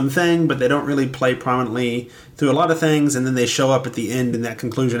doing their own thing, but they don't really play prominently through a lot of things, and then they show up at the end in that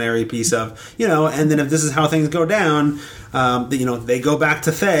conclusionary piece of, and then if this is how things go down, they go back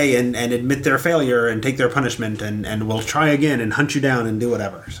to Thay and admit their failure and take their punishment, and will try again and hunt you down and do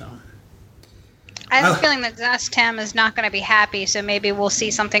whatever, so... I have a feeling that Zastam is not going to be happy, so maybe we'll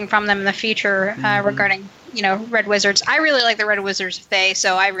see something from them in the future regarding, Red Wizards. I really like the Red Wizards of Thay,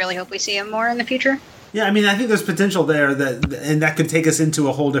 so I really hope we see them more in the future. Yeah, I mean, I think there's potential there, and that could take us into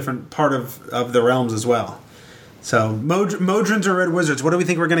a whole different part of the realms as well. So, Modrons or Red Wizards, what do we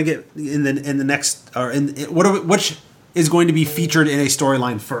think we're going to get in the next, or which is going to be featured in a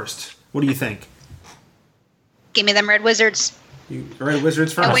storyline first? What do you think? Give me them Red Wizards. Red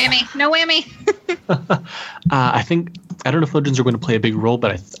Wizards first. No whammy. I don't know if Legends are going to play a big role,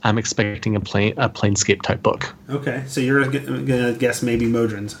 but I'm expecting a Planescape type book. Okay, so you're going to guess maybe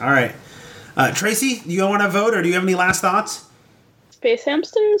Modrons. All right. Tracy, you want to vote, or do you have any last thoughts? Space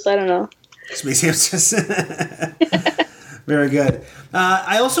hamsters? I don't know. Space hamsters. Very good.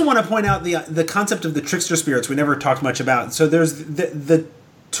 I also want to point out the concept of the trickster spirits we never talked much about. So there's the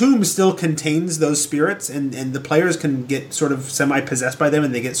tomb still contains those spirits, and the players can get sort of semi-possessed by them,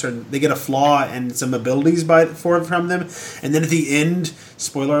 and they get a flaw and some abilities from them. And then at the end,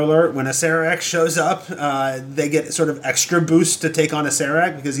 spoiler alert, when a Acererak shows up, they get sort of extra boost to take on a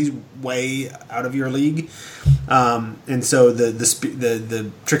Acererak because he's way out of your league. And so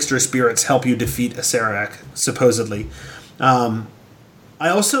the trickster spirits help you defeat a Acererak, supposedly. I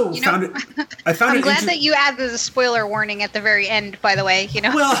also found it. I'm glad that you added the spoiler warning at the very end. By the way,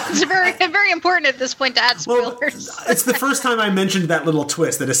 well, it's very important at this point to add spoilers. Well, it's the first time I mentioned that little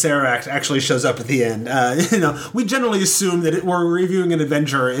twist that a Acererak actually shows up at the end. We generally assume that we're reviewing an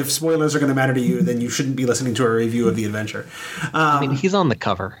adventure. If spoilers are going to matter to you, then you shouldn't be listening to a review of the adventure. I mean, he's on the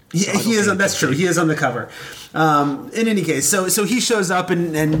cover. Yeah, he is. That's true. He is on the cover. In any case, so he shows up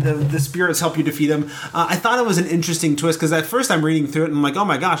and the spirits help you defeat him. I thought it was an interesting twist because at first I'm reading through it and I'm like, oh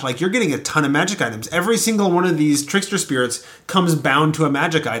my gosh, like you're getting a ton of magic items. Every single one of these trickster spirits comes bound to a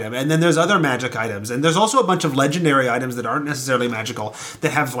magic item, and then there's other magic items, and there's also a bunch of legendary items that aren't necessarily magical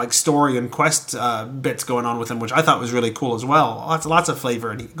that have like story and quest bits going on with them, which I thought was really cool as well. Lots of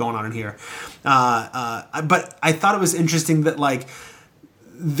flavor going on in here. But I thought it was interesting that like.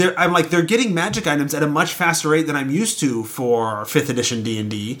 They're getting magic items at a much faster rate than I'm used to for 5th edition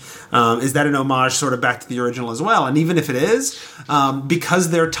D&D. Is that an homage sort of back to the original as well? And even if it is,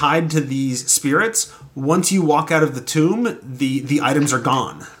 because they're tied to these spirits, once you walk out of the tomb, the items are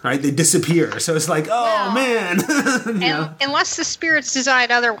gone, right? They disappear. So it's like, man. Unless the spirits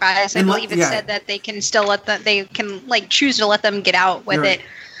decide otherwise, I believe it said that they can still they can like choose to let them get out with it.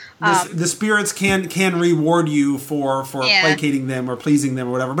 The spirits can reward you for placating them or pleasing them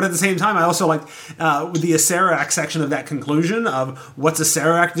or whatever. But at the same time, I also like with the Acererak section of that conclusion of what's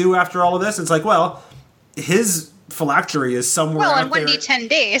Acererak do after all of this? It's like, well, his phylactery is somewhere out there. Well, in 1d10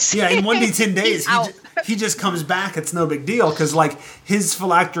 days. Yeah, in 1d10 days. He just comes back. It's no big deal because like his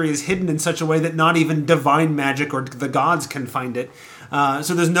phylactery is hidden in such a way that not even divine magic or the gods can find it.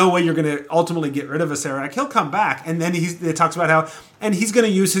 So there's no way you're going to ultimately get rid of Acererak. He'll come back, and then it talks about how, and he's going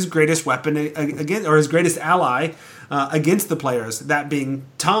to use his greatest weapon against, or his greatest ally against the players, that being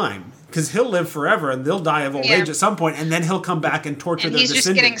time, because he'll live forever and they'll die of old age at some point, and then he'll come back and torture their descendants. He's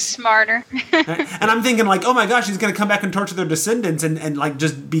just getting smarter. And I'm thinking like, oh my gosh, he's going to come back and torture their descendants and like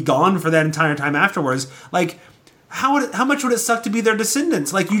just be gone for that entire time afterwards. Like. How much would it suck to be their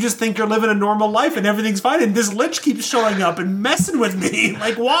descendants? Like, you just think you're living a normal life and everything's fine, and this lich keeps showing up and messing with me.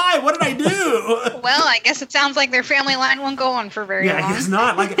 Like, why? What did I do? Well, I guess it sounds like their family line won't go on for very long. Yeah, it's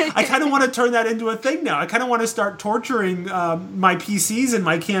not. Like, I kind of want to turn that into a thing now. I kind of want to start torturing my PCs in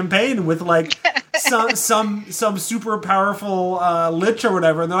my campaign with, like, some super powerful lich or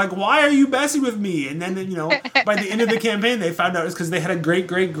whatever. And they're like, why are you messing with me? And then, by the end of the campaign, they found out it's because they had a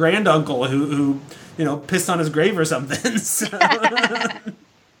great-great-granduncle who pissed on his grave or something. So.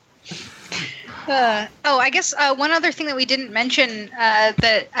 I guess one other thing that we didn't mention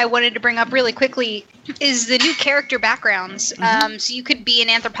that I wanted to bring up really quickly is the new character backgrounds. Mm-hmm. So you could be an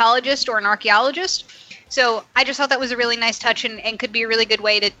anthropologist or an archaeologist. So I just thought that was a really nice touch and could be a really good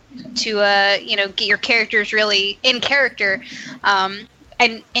way to get your characters really in character. And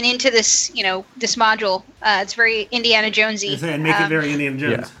into this, this module. It's very Indiana Jonesy. And make it very Indiana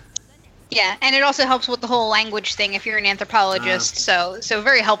Jones. Yeah, and it also helps with the whole language thing if you're an anthropologist. So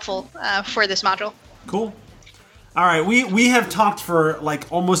very helpful for this module. Cool. All right, we have talked for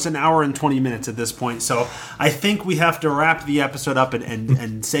like almost an hour and 20 minutes at this point, so I think we have to wrap the episode up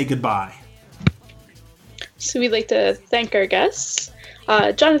and say goodbye. So we'd like to thank our guests.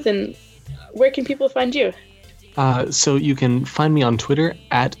 Jonathan, where can people find you? So you can find me on Twitter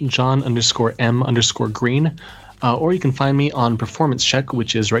at John_M_Green, or you can find me on Performance Check,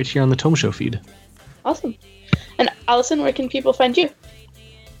 which is right here on the Tome Show feed. Awesome. And Allison, where can people find you?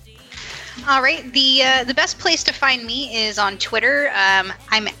 All right, the best place to find me is on Twitter.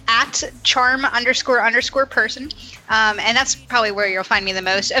 I'm at charm__person, and that's probably where you'll find me the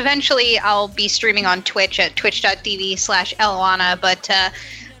most. Eventually, I'll be streaming on Twitch at twitch.tv/Eloana, but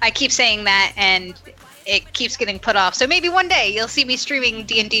I keep saying that, and it keeps getting put off. So maybe one day you'll see me streaming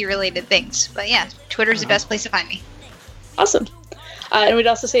D&D related things. But yeah, Twitter's the best place to find me. Awesome. And we'd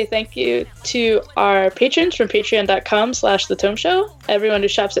also say thank you to our patrons from patreon.com/The Tome Show, everyone who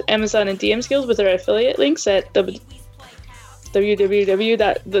shops at Amazon and DM's Guild with our affiliate links at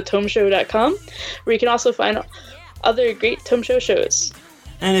www.thetomeshow.com, where you can also find other great Tome Show shows.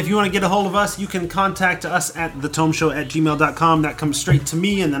 And if you want to get a hold of us, you can contact us at thetomeshow@gmail.com. That comes straight to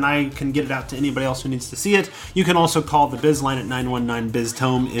me, and then I can get it out to anybody else who needs to see it. You can also call the Biz line at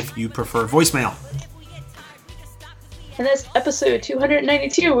 919-BIZ-TOME if you prefer voicemail. And that's episode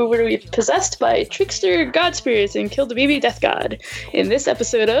 292, where we were possessed by trickster god spirits and killed the baby death god. In this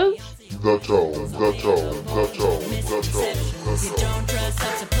episode of... You don't dress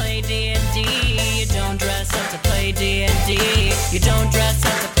up to play D&D. You don't dress up to play D&D. You don't dress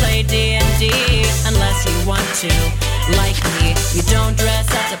up to play D&D unless you want to, like me. You don't dress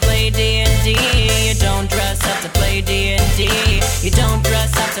up to play D&D. You don't dress up to play D&D. You don't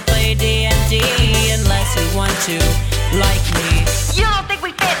dress up to play D&D unless you want to, like me. You don't think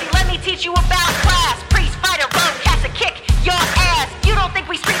we fancy? Let me teach you about class. Priest, fighter, rogue, cast a kick your ass. You don't think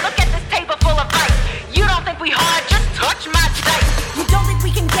we street? Look at this table full of ice. You don't think we hard? Just touch my dice. You don't think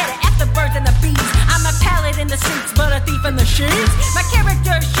we can get it? F the birds and the bees. I'm a pallet in the streets, but a thief in the sheets. My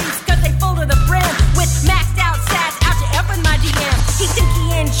character shoots cause they full to the brim. With maxed out sass out to F with my DM. He think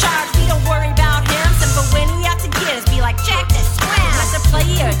he in charge, we don't worry about him. Simple when he out to get us, be like Jack the Swam. Master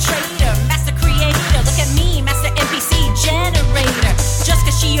player, trader, master creator. Look at me, master NPC generator. Just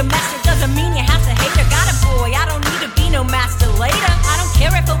cause she a master doesn't mean you have to hate her. Got it, boy, I don't need to be no master later. I don't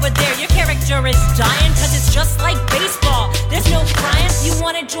care if over there your character is dying, cause it's just like baseball, there's no crying. You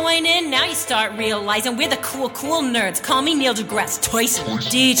wanna join in? Now you start realizing we're the cool nerds. Call me Neil deGrasse Tyson.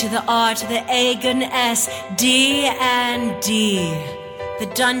 D to the R to the A, good and S, D and D. The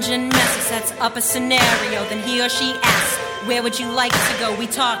dungeon master sets up a scenario, then he or she asks, where would you like to go? We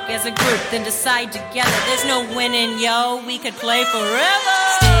talk as a group, then decide together. There's no winning, yo, we could play forever.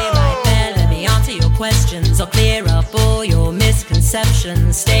 Stay right there, let me answer your questions. I'll clear up all your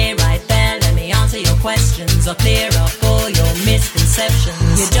misconceptions. Stay right there, let me answer your questions. I'll clear up all your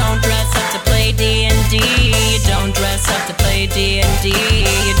misconceptions. You don't dress up to play D&D. You don't dress up to play D&D.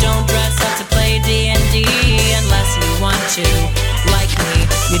 You don't dress up to play D&D unless you want to, like me.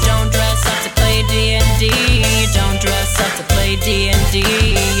 You don't dress up to play D&D. You don't dress up to play D&D.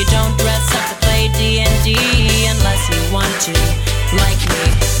 You don't dress up to play D&D unless you want to, like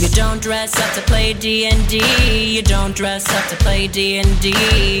me. You don't dress up to play D&D. You don't dress up to play D&D.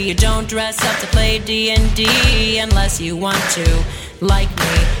 You don't dress up to play D&D unless you want to, like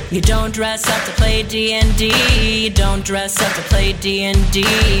me. You don't dress up to play D&D. You don't dress up to play D&D.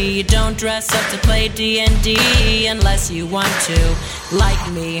 You don't dress up to play D&D unless you want to, like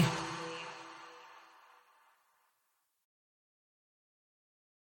me.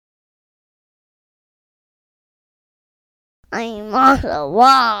 I'm on the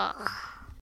wall.